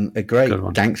great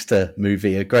gangster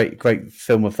movie, a great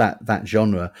film of that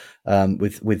genre,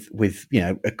 with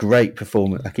a great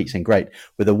performance. I keep saying great,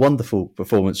 with a wonderful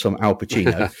performance from Al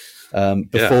Pacino.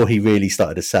 Before he really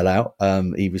started to sell out.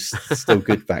 He was still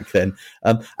good back then.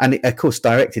 And of course,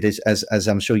 directed as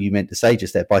I'm sure you meant to say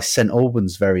just there, by St.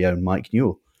 Albans' very own Mike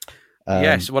Newell.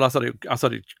 Yes, well, I thought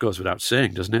it goes without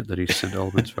saying, doesn't it, that he's St.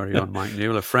 Albans' very own Mike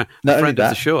Newell, a friend of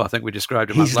the show. I think we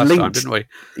described him as last time, didn't we?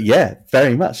 Yeah,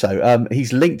 very much so.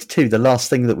 He's linked to the last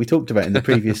thing that we talked about in the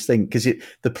previous thing, because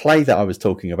the play that I was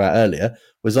talking about earlier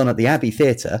was on at the Abbey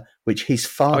Theatre, which his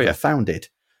father founded.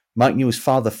 Mike Newell's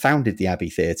father founded the Abbey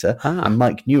Theatre, and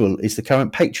Mike Newell is the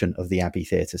current patron of the Abbey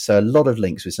Theatre. So a lot of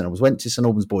links with St. Albans. Went to St.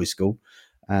 Albans Boys' School,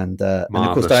 and of course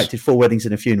Marvellous. directed 4 Weddings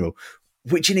and a Funeral,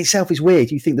 which in itself is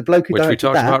weird. You think the bloke who Which we directed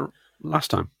talked that, about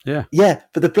last time. Yeah. yeah,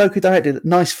 but the bloke who directed a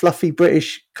nice fluffy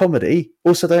British comedy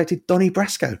also directed Donnie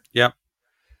Brasco. Yeah.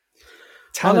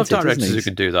 Talented, I love directors isn't he? who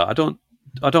can do that. I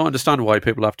don't understand why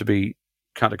people have to be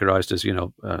categorized as,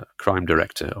 a crime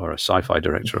director or a sci-fi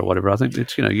director or whatever. I think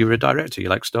it's, you're a director, you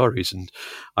like stories, and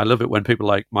I love it when people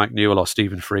like Mike Newell or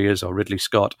Stephen Frears or Ridley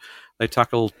Scott, they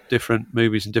tackle different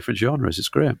movies in different genres. It's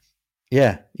great.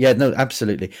 Yeah, no,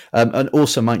 absolutely. And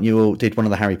also Mike Newell did one of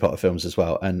the Harry Potter films as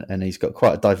well, and he's got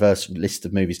quite a diverse list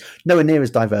of movies. Nowhere near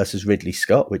as diverse as Ridley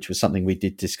Scott, which was something we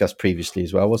did discuss previously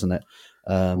as well, wasn't it?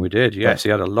 We did, yes. He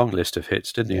had a long list of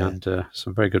hits, didn't he? Yeah. And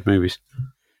some very good movies.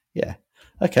 Yeah.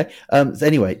 Okay.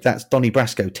 Anyway, that's Donnie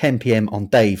Brasco, 10 p.m. on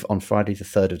Dave on Friday, the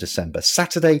 3rd of December.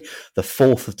 Saturday, the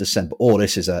 4th of December. Oh,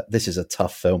 this is a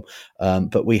tough film.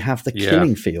 But we have The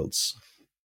Killing Fields.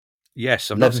 Yes,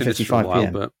 I've not seen this for a while,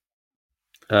 PM. but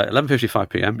 11:55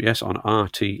 p.m. Yes, on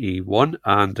RTE1,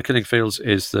 and The Killing Fields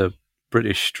is the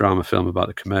British drama film about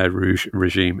the Khmer Rouge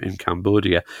regime in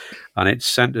Cambodia, and it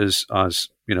centres as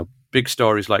big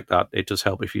stories like that. It does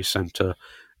help if you centre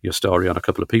your story on a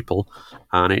couple of people,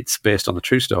 and it's based on the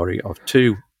true story of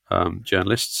 2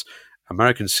 journalists.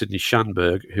 American Sidney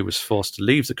Schanberg, who was forced to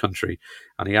leave the country,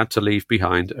 and he had to leave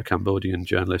behind a Cambodian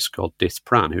journalist called Dith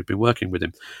Pran, who'd been working with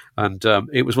him. And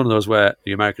it was one of those where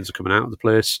the Americans are coming out of the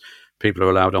place, people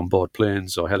are allowed on board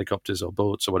planes or helicopters or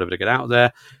boats or whatever to get out of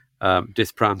there.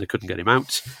 Dith Pran, they couldn't get him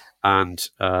out, and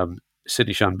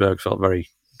Sidney Schanberg felt very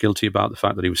guilty about the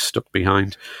fact that he was stuck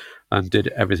behind, and did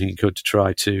everything he could to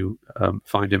try to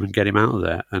find him and get him out of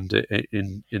there. And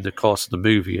in the course of the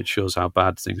movie, it shows how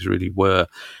bad things really were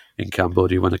in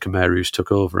Cambodia when the Khmer Rouge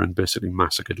took over and basically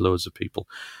massacred loads of people.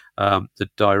 The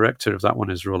director of that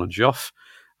one is Roland Joff,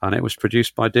 and it was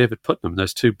produced by David Putnam.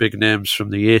 There's 2 big names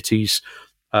from the 80s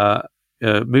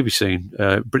movie scene,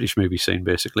 British movie scene,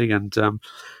 basically, and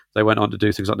they went on to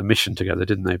do things like The Mission together,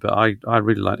 didn't they? But I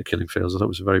really liked The Killing Fields. I thought it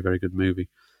was a very, very good movie.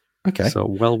 Okay. So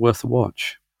well worth a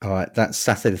watch. All right, that's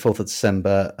Saturday, the 4th of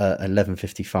December,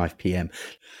 11:55 p.m.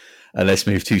 Let's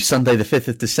move to Sunday, the 5th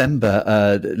of December,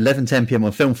 11:10 p.m.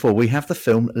 on Film 4. We have the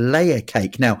film Layer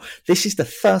Cake. Now, this is the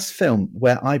first film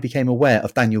where I became aware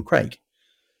of Daniel Craig.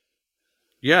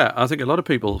 Yeah, I think a lot of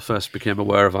people first became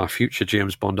aware of our future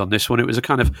James Bond on this one. It was a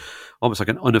kind of almost like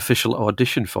an unofficial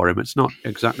audition for him. It's not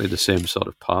exactly the same sort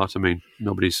of part. I mean,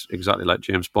 nobody's exactly like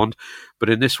James Bond. But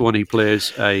in this one, he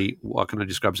plays what can I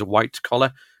describe as a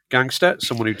white-collar gangster,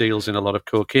 someone who deals in a lot of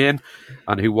cocaine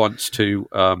and who wants to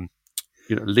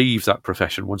leave that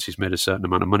profession once he's made a certain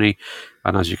amount of money.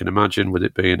 And as you can imagine, with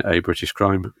it being a British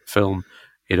crime film,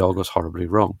 it all goes horribly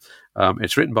wrong.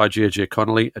 It's written by J.J.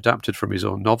 Connolly, adapted from his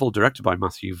own novel, directed by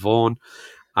Matthew Vaughn,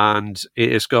 and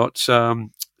it has got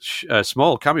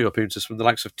small cameo appearances from the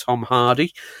likes of Tom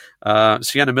Hardy.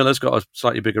 Sienna Miller's got a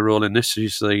slightly bigger role in this.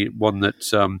 She's the one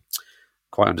that,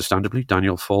 quite understandably,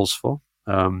 Daniel falls for.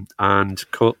 And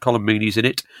Colin Meaney's in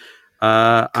it.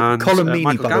 And Colin Meaney,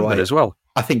 Michael by the Gambon way, as well.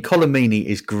 I think Colin Meaney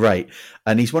is great,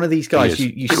 and he's one of these guys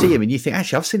you see him and you think,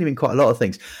 actually, I've seen him in quite a lot of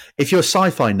things. If you're a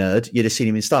sci-fi nerd, you'd have seen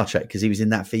him in Star Trek because he was in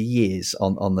that for years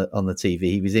on the TV.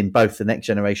 He was in both The Next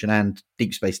Generation and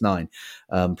Deep Space Nine,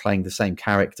 playing the same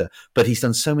character. But he's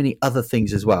done so many other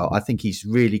things as well. I think he's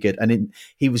really good, and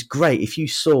he was great. If you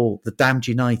saw The Damned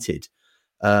United.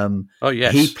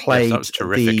 Yes, he played that was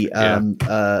terrific.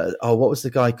 what was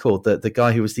the guy called? The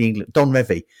guy who was the England Don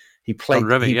Revy. He played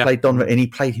Don Revy, and he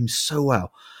played him so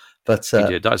well. But he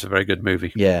did. That's a very good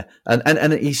movie. Yeah,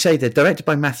 and you say they're directed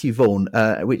by Matthew Vaughn,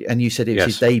 and you said it was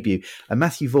his debut. And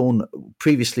Matthew Vaughn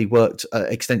previously worked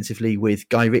extensively with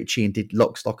Guy Ritchie and did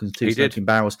Lock, Stock and Two Smoking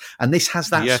Barrels. And this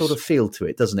has that sort of feel to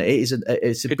it, doesn't it?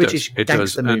 It's a British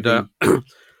gangster movie. And,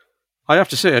 I have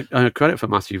to say credit for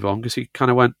Matthew Vaughn because he kind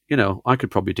of went, I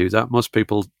could probably do that. Most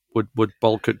people would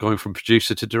balk at going from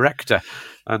producer to director,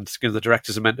 and the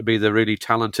directors are meant to be the really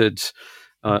talented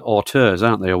auteurs,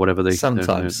 aren't they, or whatever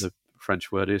the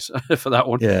French word is for that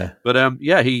one. Yeah, but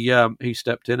he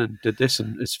stepped in and did this,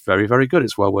 and it's very, very good.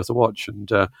 It's well worth a watch,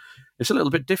 and it's a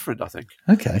little bit different, I think.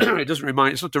 Okay, it doesn't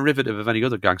it's not derivative of any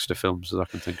other gangster films that I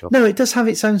can think of. No, it does have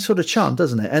its own sort of charm,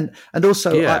 doesn't it? And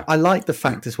also, I like the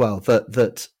fact as well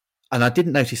that. And I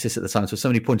didn't notice this at the time, so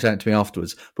somebody pointed out to me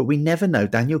afterwards, but we never know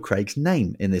Daniel Craig's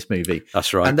name in this movie.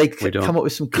 That's right. And they come up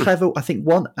with some clever, I think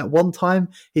at one time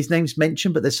his name's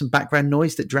mentioned, but there's some background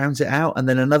noise that drowns it out. And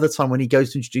then another time when he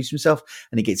goes to introduce himself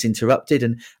and he gets interrupted.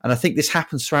 And I think this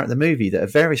happens throughout the movie, that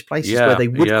at various places where they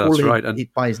would call him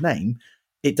by his name,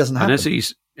 it doesn't happen.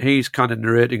 And he's kind of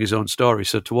narrating his own story.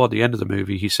 So toward the end of the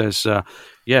movie, he says,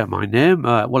 "Yeah, my name.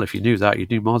 Well, if you knew that, you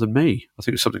knew more than me." I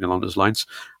think it's something along those lines.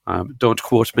 Don't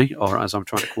quote me, or as I'm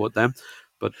trying to quote them,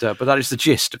 but that is the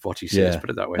gist of what he says. Put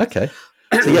it that way. Okay.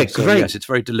 So yeah, great. Yes, it's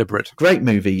very deliberate. Great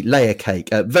movie, Layer Cake.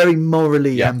 Very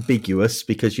morally ambiguous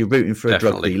because you're rooting for a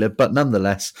drug dealer, but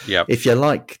nonetheless, if you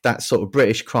like that sort of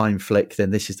British crime flick, then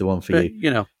this is the one for you.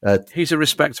 You know, he's a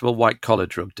respectable white-collar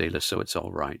drug dealer, so it's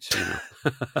all right. You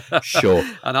know. Sure.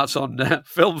 And that's on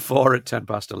Film 4 at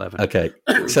 11:10. Okay,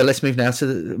 so let's move now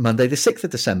to Monday, the 6th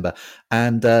of December,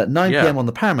 and 9 p.m. on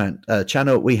the Paramount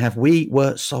channel. We have We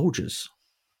Were Soldiers.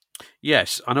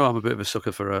 Yes, I know I'm a bit of a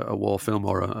sucker for a war film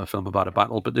or a film about a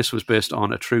battle, but this was based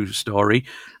on a true story.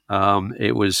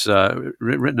 It was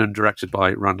written and directed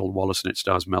by Randall Wallace, and it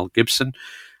stars Mel Gibson,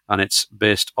 and it's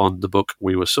based on the book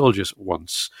We Were Soldiers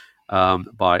Once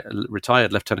by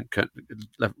retired Lieutenant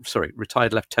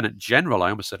General. I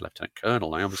almost said Lieutenant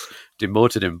Colonel. I almost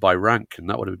demoted him by rank, and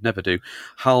that would never do.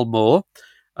 Hal Moore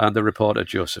and the reporter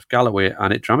Joseph Galloway,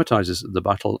 and it dramatises the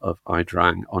Battle of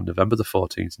Idrang on November the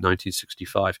 14th,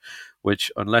 1965,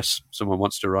 which, unless someone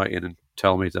wants to write in and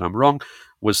tell me that I'm wrong,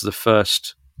 was the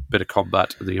first bit of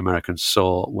combat the Americans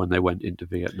saw when they went into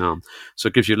Vietnam. So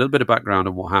it gives you a little bit of background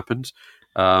on what happened,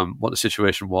 what the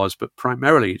situation was, but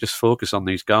primarily you just focus on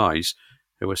these guys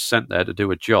who were sent there to do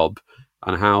a job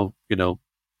and how, you know,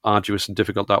 arduous and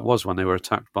difficult that was when they were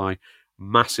attacked by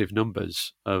massive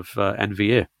numbers of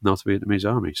NVA, North Vietnamese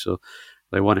Army, so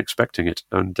they weren't expecting it.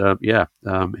 And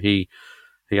he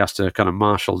has to kind of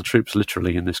marshal the troops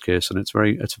literally in this case, and it's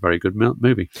a very good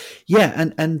movie. Yeah,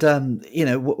 and you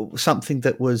know, something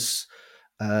that was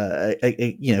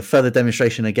further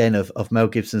demonstration again of Mel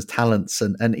Gibson's talents,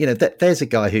 and you know, there's a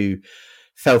guy who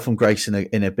fell from grace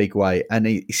in a big way, and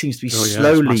he seems to be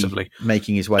slowly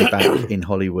making his way back in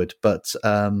Hollywood. But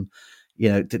you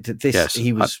know,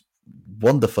 he was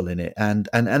wonderful in it, and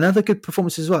other good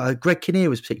performances as well. Greg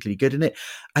Kinnear was particularly good in it,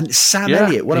 and Sam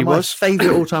Elliott, one of my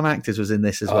favourite all-time actors, was in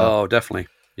this as well. Oh, definitely.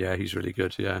 Yeah, he's really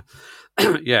good. Yeah,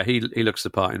 yeah, he looks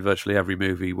the part in virtually every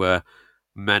movie where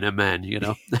men are men. You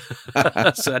know,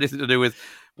 so anything to do with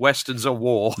westerns or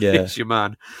war, he's your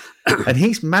man. And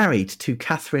he's married to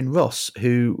Catherine Ross,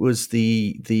 who was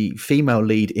the female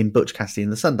lead in Butch Cassidy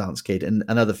and the Sundance Kid and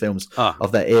other films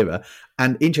of that era.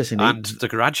 And interestingly, and The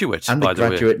Graduate,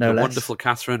 no less. Wonderful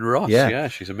Catherine Ross. Yeah,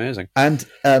 she's amazing. And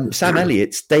Sam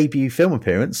Elliott's debut film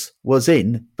appearance was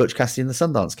in Butch Cassidy and the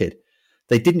Sundance Kid.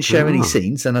 They didn't share any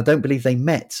scenes, and I don't believe they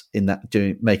met in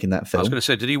making that film. I was going to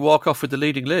say, did he walk off with the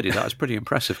leading lady? That was pretty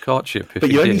impressive courtship.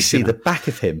 But you only see the back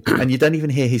of him, and you don't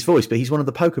even hear his voice. But he's one of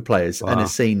the poker players in a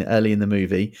scene early in the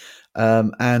movie,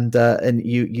 and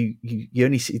you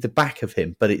only see the back of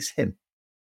him, but it's him.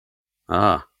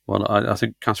 Well, I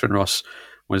think Catherine Ross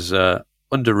was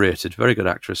underrated, very good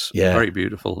actress, very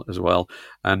beautiful as well,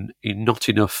 and in not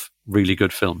enough really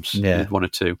good films. One or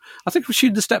two. I think was she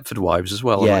in The Stepford Wives as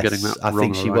well? Yes, getting that I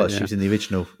think she was. She was in the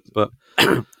original, but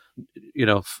you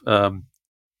know,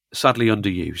 sadly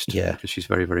underused. Because she's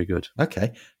very, very good.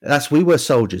 Okay, that's We Were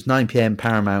Soldiers. 9 p.m.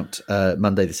 Paramount,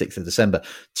 Monday the 6th of December.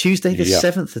 Tuesday the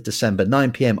 7th of December,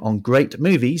 9 p.m. on Great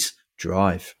Movies,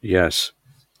 Drive. Yes.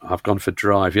 I've gone for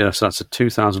Drive. Yes, that's a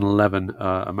 2011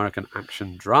 American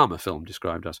action drama film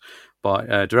described as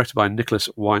directed by Nicholas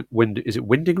Is it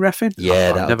Winding Refn?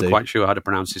 Yeah, I'm never quite sure how to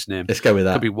pronounce his name. Let's go with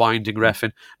that. Could be Winding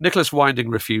Refn. Nicholas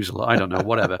Winding Refusal. I don't know.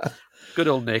 Whatever. Good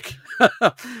old Nick.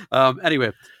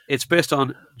 Anyway, it's based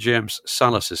on James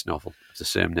Salas's novel of the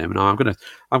same name. Now I'm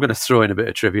going to throw in a bit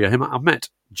of trivia. I've met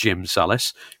Jim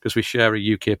Salas because we share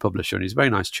a UK publisher, and he's a very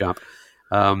nice chap.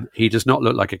 He does not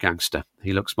look like a gangster.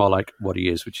 He looks more like what he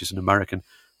is, which is an American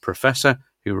professor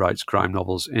who writes crime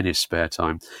novels in his spare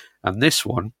time. And this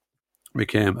one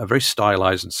became a very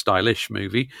stylized and stylish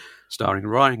movie starring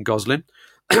Ryan Gosling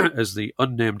as the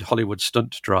unnamed Hollywood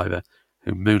stunt driver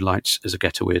who moonlights as a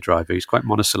getaway driver. He's quite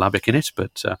monosyllabic in it,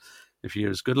 but if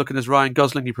you're as good looking as Ryan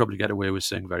Gosling, you probably get away with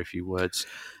saying very few words.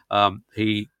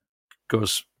 He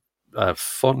goes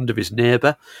fond of his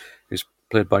neighbour, who's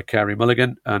played by Carey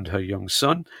Mulligan, and her young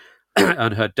son,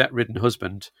 and her debt-ridden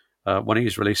husband. When he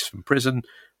is released from prison,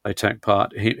 they take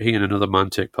part. He and another man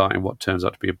take part in what turns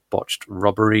out to be a botched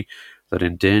robbery that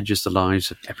endangers the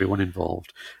lives of everyone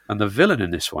involved. And the villain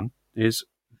in this one is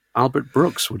Albert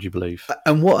Brooks. Would you believe?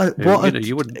 And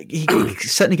you wouldn't.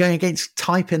 He's certainly going against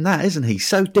type in that, isn't he?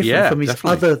 So different from his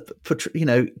other. You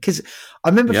know, because I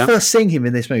remember first seeing him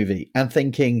in this movie and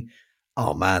thinking,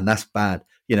 "Oh man, that's bad."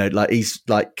 You know, like he's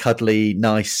like cuddly,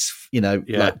 nice, you know,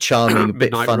 like charming, a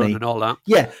bit funny. And all that.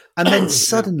 Yeah. And then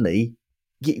suddenly,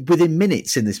 within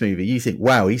minutes in this movie, you think,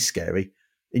 wow, he's scary.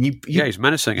 And he's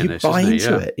menacing in this, buy isn't he?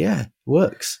 into it. Yeah,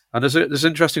 works. And there's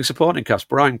interesting supporting cast.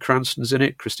 Bryan Cranston's in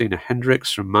it. Christina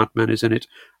Hendricks from Mad Men is in it.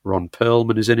 Ron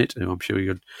Perlman is in it. Who I'm sure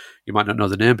you might not know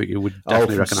the name, but you would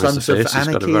definitely recognise the face. Sons of Anarchy,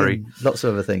 he's got a very lots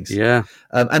of other things. Yeah,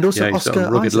 and also he's Oscar got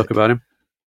a rugged Isaac. look about him.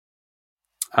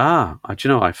 Do you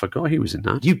know? I forgot he was in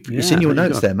that. It's in your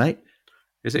notes there, mate.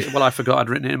 Is it? Well, I forgot I'd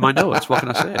written it in my notes. What can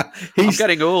I say? I'm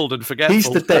getting old and forgetful. He's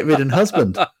the debt-ridden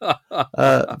husband.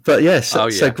 But yes,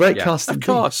 so great casting. Of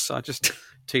course, I just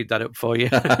teed that up for you.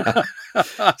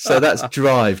 So that's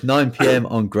Drive, 9 p.m.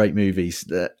 on Great Movies.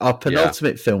 Our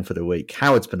penultimate film for the week,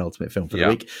 Howard's penultimate film for the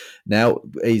week, now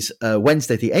is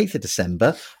Wednesday, the 8th of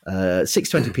December,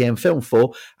 6:20 p.m. Film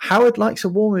 4. Howard likes a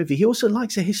war movie. He also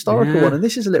likes a historical one, and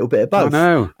this is a little bit of both. I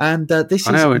know. And this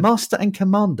is Master and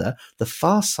Commander, The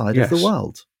Far Side of the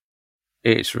World.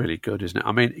 It's really good, isn't it?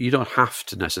 I mean, you don't have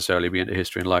to necessarily be into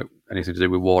history and like anything to do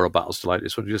with war or battles to like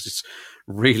this one. It's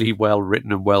really well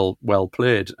written and well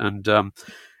played. And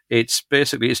it's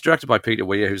directed by Peter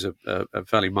Weir, who's a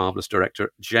fairly marvellous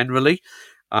director generally.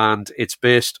 And it's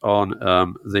based on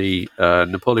the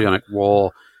Napoleonic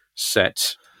War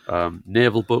set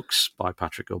naval books by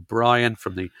Patrick O'Brien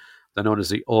from they're known as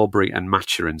the Aubrey and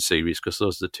Maturin series, because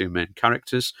those are the two main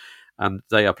characters. And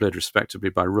they are played respectively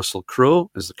by Russell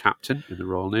Crowe as the captain in the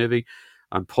Royal Navy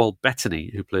and Paul Bettany,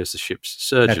 who plays the ship's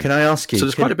surgeon. Now, can I ask you, so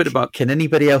there's quite a bit about... Can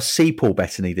anybody else see Paul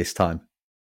Bettany this time?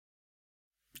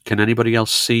 Can anybody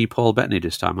else see Paul Bettany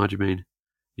this time? How do you mean?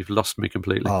 You've lost me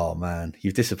completely. Oh, man.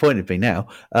 You've disappointed me now.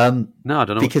 No, I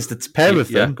don't know. Because the pair of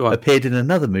them appeared in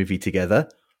another movie together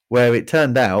where it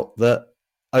turned out that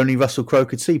only Russell Crowe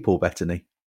could see Paul Bettany.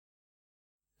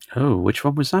 Oh, which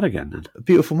one was that again, then? A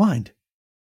Beautiful Mind.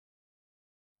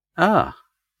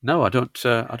 No, I don't.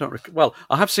 Well,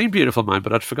 I have seen Beautiful Mind,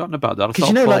 but I'd forgotten about that. Because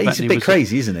he's a bit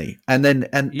crazy, isn't he? And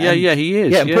he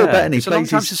is. Yeah, and Paul Bettany it's a long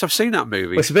time since I've seen that movie.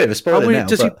 Well, it's a bit of a spoiler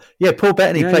now. Paul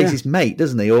Bettany plays his mate,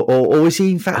 doesn't he? Or is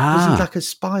he in fact was he like a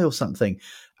spy or something?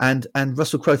 And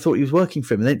Russell Crowe thought he was working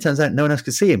for him, and then it turns out no one else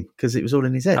could see him because it was all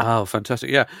in his head. Oh,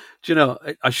 fantastic! Yeah, do you know?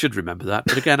 I should remember that,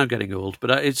 but again, I'm getting old.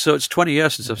 But it's 20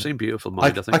 years since I've seen Beautiful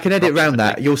Mind. I think I can edit around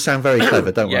that. You'll sound very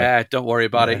clever. Don't worry. Yeah, don't worry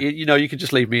about it. You can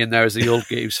just leave me in there as the old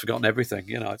guy who's forgotten everything.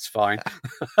 It's fine.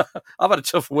 I've had a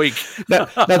tough week. Now,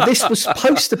 this was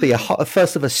supposed to be a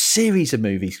first of a series of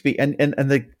movies, and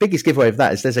the biggest giveaway of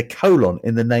that is there's a colon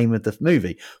in the name of the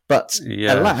movie. But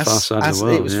alas,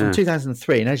 it was from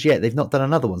 2003, and as yet they've not done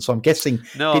another one. So I'm guessing.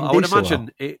 No, I would imagine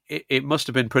it must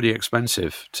have been pretty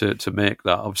expensive to make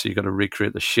that. Obviously, you've got to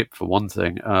recreate the ship for one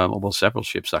thing, several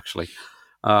ships actually.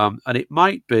 And it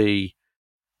might be,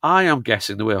 I am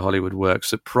guessing the way Hollywood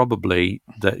works, that probably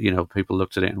people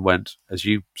looked at it and went, as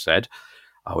you said,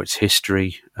 oh, it's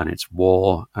history and it's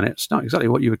war, and it's not exactly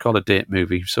what you would call a date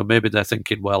movie. So maybe they're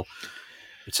thinking, well,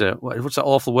 it's what's that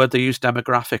awful word they use?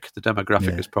 Demographic. The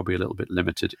demographic is probably a little bit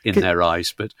limited in their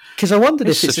eyes, but because I wondered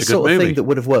if it's the sort of thing that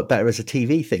would have worked better as a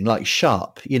TV thing, like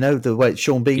Sharp. The way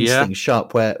Sean Bean's thing,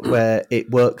 Sharp, where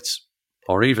it worked,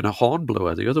 or even a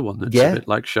Hornblower, the other one that's a bit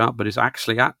like Sharp, but it's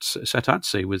actually set at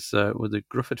sea with the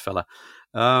Grufford fella.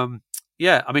 I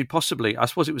mean, possibly. I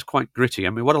suppose it was quite gritty.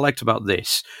 I mean, what I liked about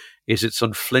this is it's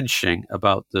unflinching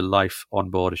about the life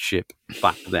on board a ship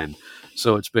back then.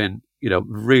 So it's been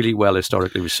really well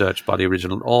historically researched by the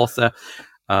original author.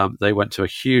 They went to a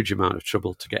huge amount of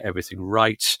trouble to get everything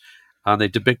right, and they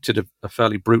depicted a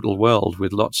fairly brutal world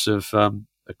with lots of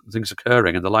things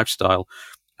occurring, and the lifestyle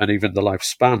and even the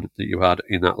lifespan that you had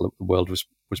in that world was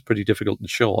pretty difficult and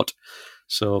short.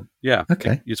 So,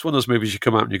 it's one of those movies you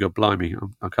come out and you go, blimey,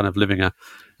 I'm kind of living a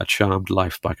charmed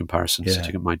life by comparison,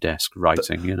 sitting at my desk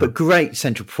writing. But great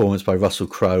central performance by Russell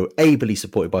Crowe, ably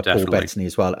supported by Paul Bettany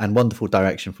as well, and wonderful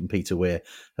direction from Peter Weir.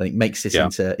 I think makes this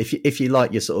into, if you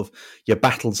like your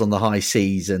battles on the high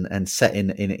seas and set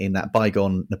in that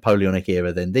bygone Napoleonic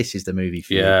era, then this is the movie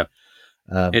for you.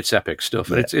 It's epic stuff.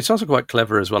 And it's also quite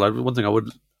clever as well. One thing I would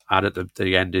add at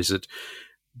the end is that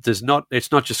it's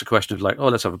not just a question of like, oh,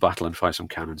 let's have a battle and fire some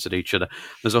cannons at each other.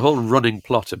 There's a whole running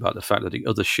plot about the fact that the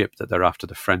other ship that they're after,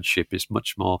 the French ship, is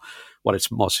much more,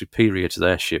 it's more superior to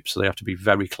their ship. So they have to be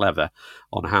very clever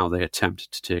on how they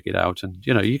attempt to take it out. And,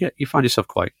 you find yourself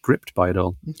quite gripped by it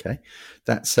all. Okay.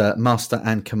 That's Master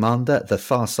and Commander, The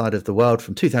Far Side of the World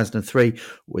from 2003,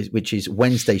 which is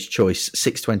Wednesday's choice,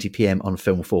 6:20 p.m. on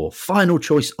Film 4. Final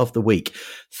choice of the week,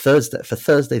 Thursday,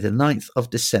 the 9th of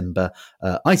December,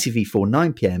 ITV4,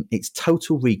 9 p.m. It's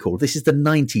Total Recall. This is the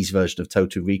 90s version of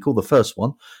Total Recall, the first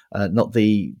one, not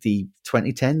the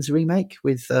 2010s remake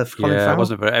with Colin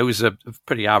Farrell. It was a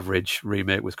pretty average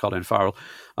remake with Colin Farrell.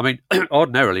 I mean,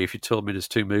 ordinarily, if you told me there's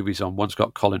two movies on, one's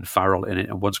got Colin Farrell in it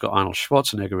and one's got Arnold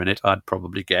Schwarzenegger in it, I'd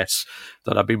probably guess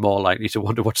that I'd be more likely to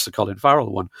want to watch the Colin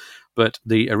Farrell one. But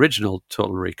the original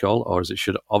Total Recall, or as it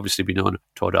should obviously be known,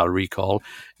 Total Recall,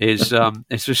 is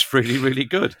it's just really, really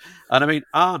good. And I mean,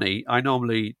 Arnie, I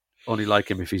normally only like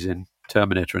him if he's in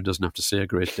Terminator and doesn't have to say a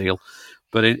great deal.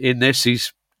 But in this,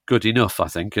 he's good enough, I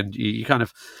think. And you kind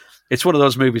of... It's one of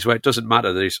those movies where it doesn't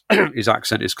matter that his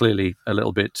accent is clearly a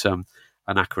little bit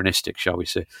anachronistic, shall we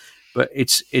say. But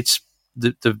it's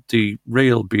the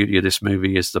real beauty of this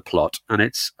movie is the plot. And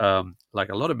it's, like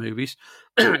a lot of movies,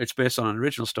 it's based on an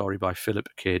original story by Philip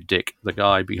K. Dick, the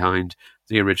guy behind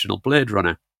the original Blade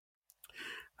Runner.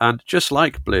 And just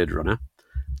like Blade Runner,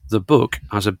 the book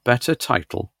has a better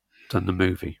title than the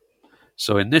movie.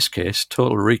 So in this case,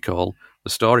 Total Recall, the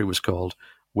story was called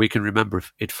We Can Remember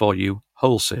It For You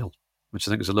Wholesale, which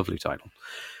I think is a lovely title.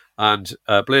 And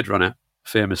Blade Runner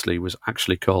famously was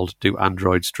actually called Do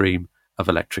Androids Dream of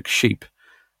Electric Sheep,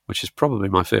 which is probably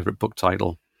my favourite book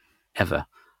title ever.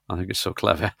 I think it's so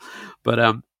clever. But,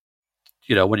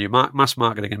 when you're mass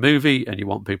marketing a movie and you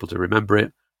want people to remember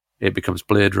it, it becomes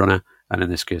Blade Runner, and in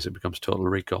this case it becomes Total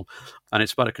Recall. And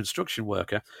it's about a construction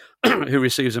worker who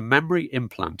receives a memory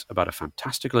implant about a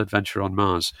fantastical adventure on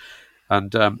Mars,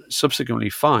 and subsequently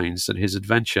finds that his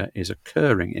adventure is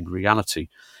occurring in reality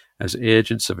as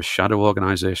agents of a shadow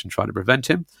organization try to prevent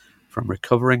him from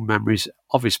recovering memories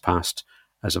of his past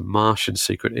as a Martian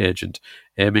secret agent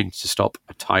aiming to stop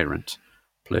a tyrant,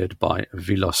 played by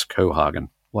Vilos Cohagen.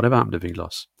 Whatever happened to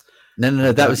Vilos?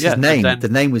 No, that was his name. The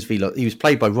name was Vilos. He was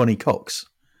played by Ronnie Cox.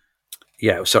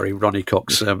 Yeah, sorry, Ronnie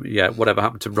Cox. Whatever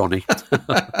happened to Ronnie?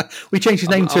 We changed his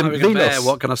name to Vilos.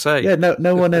 What can I say? Yeah,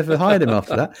 no one ever hired him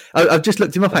after that. I've just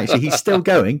looked him up, actually. He's still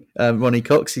going, Ronnie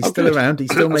Cox. He's still around.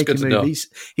 He's still making movies.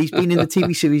 He's been in the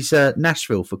TV series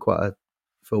Nashville for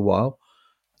a while.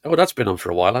 Oh, that's been on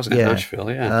for a while, hasn't it? Nashville,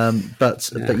 yeah.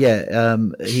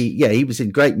 He was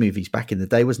in great movies back in the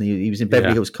day, wasn't he? He was in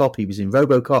Beverly Hills Cop. He was in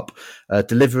RoboCop,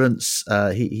 Deliverance.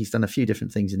 He's done a few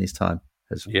different things in his time.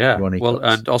 Ronnie Cox.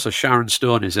 And also Sharon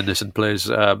Stone is in this and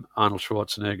plays Arnold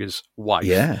Schwarzenegger's wife.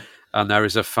 Yeah. And there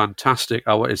is a fantastic...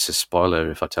 it's a spoiler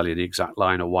if I tell you the exact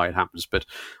line of why it happens, but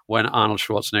when Arnold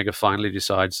Schwarzenegger finally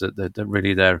decides that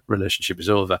really their relationship is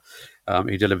over,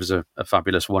 he delivers a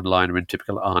fabulous one-liner in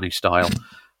typical Arnie style.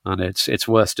 And it's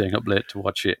worth staying up late to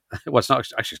watch it. Well, it's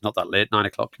not that late, 9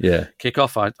 o'clock. Yeah. Kick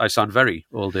off. I sound very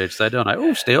old age there, don't I?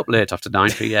 Oh, stay up late after 9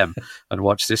 p.m. and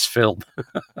watch this film.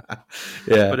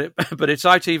 Yeah. But it's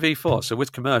ITV4, so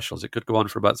with commercials, it could go on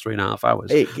for about 3.5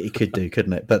 hours. It could do,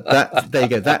 couldn't it? But there you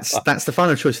go. That's the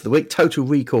final choice of the week. Total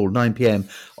Recall, 9 p.m.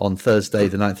 on Thursday,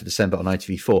 the 9th of December on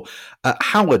ITV4.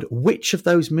 Howard, which of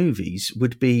those movies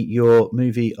would be your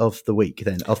movie of the week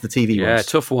then, of the TV ones? Yeah,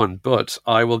 tough one, but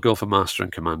I will go for Master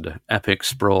and Commander. Epic,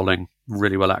 sprawling,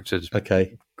 really well acted.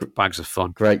 Okay. Bags of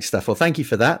fun. Great stuff. Well, thank you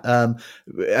for that. And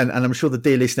I'm sure the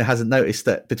dear listener hasn't noticed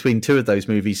that between two of those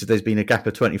movies, there's been a gap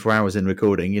of 24 hours in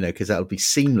recording, because that'll be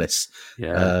seamless.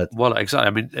 Yeah. Well, exactly.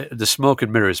 I mean, the smoke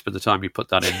and mirrors, by the time you put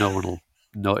that in, no one will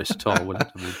notice at all, will it?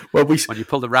 I mean, when you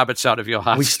pull the rabbits out of your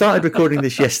hat. We started recording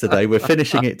this yesterday. We're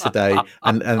finishing it today,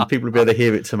 and people will be able to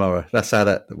hear it tomorrow. That's how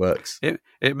that works.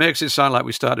 It makes it sound like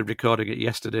we started recording it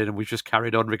yesterday and we've just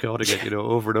carried on recording it,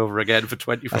 over and over again for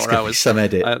 24 hours. Some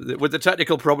edit. With the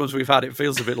technical problems we've had, it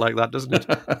feels a bit like that, doesn't it?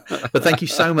 But thank you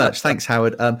so much. Thanks,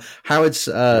 Howard. Howard's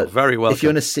very welcome. If you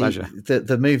want to see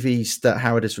the movies that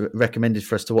Howard has recommended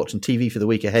for us to watch on TV for the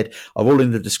week ahead, are all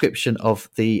in the description of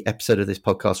the episode of this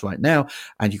podcast right now.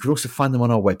 And you can also find them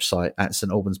on our website at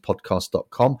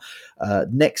stalbanspodcast.com.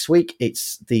 Next week,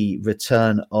 it's the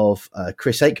return of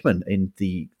Chris Aikman in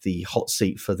the hot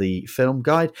seat for the film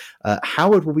guide.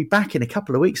 Howard will be back in a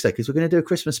couple of weeks, though, because we're going to do a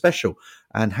Christmas special.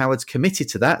 And Howard's committed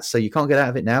to that, so you can't get out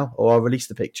of it now, or I'll release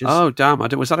the pictures. Oh, damn.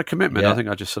 Was that a commitment? Yeah. I think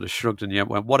I just sort of shrugged and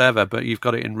went, whatever, but you've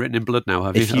got it written in blood now,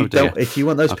 have you? If you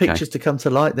want those pictures to come to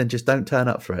light, then just don't turn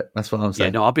up for it. That's what I'm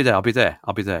saying. Yeah, no, I'll be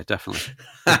there, definitely.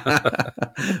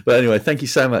 But anyway, thank you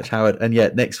so much, Howard. And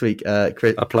next week,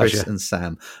 Chris and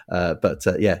Sam. But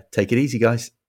take it easy, guys.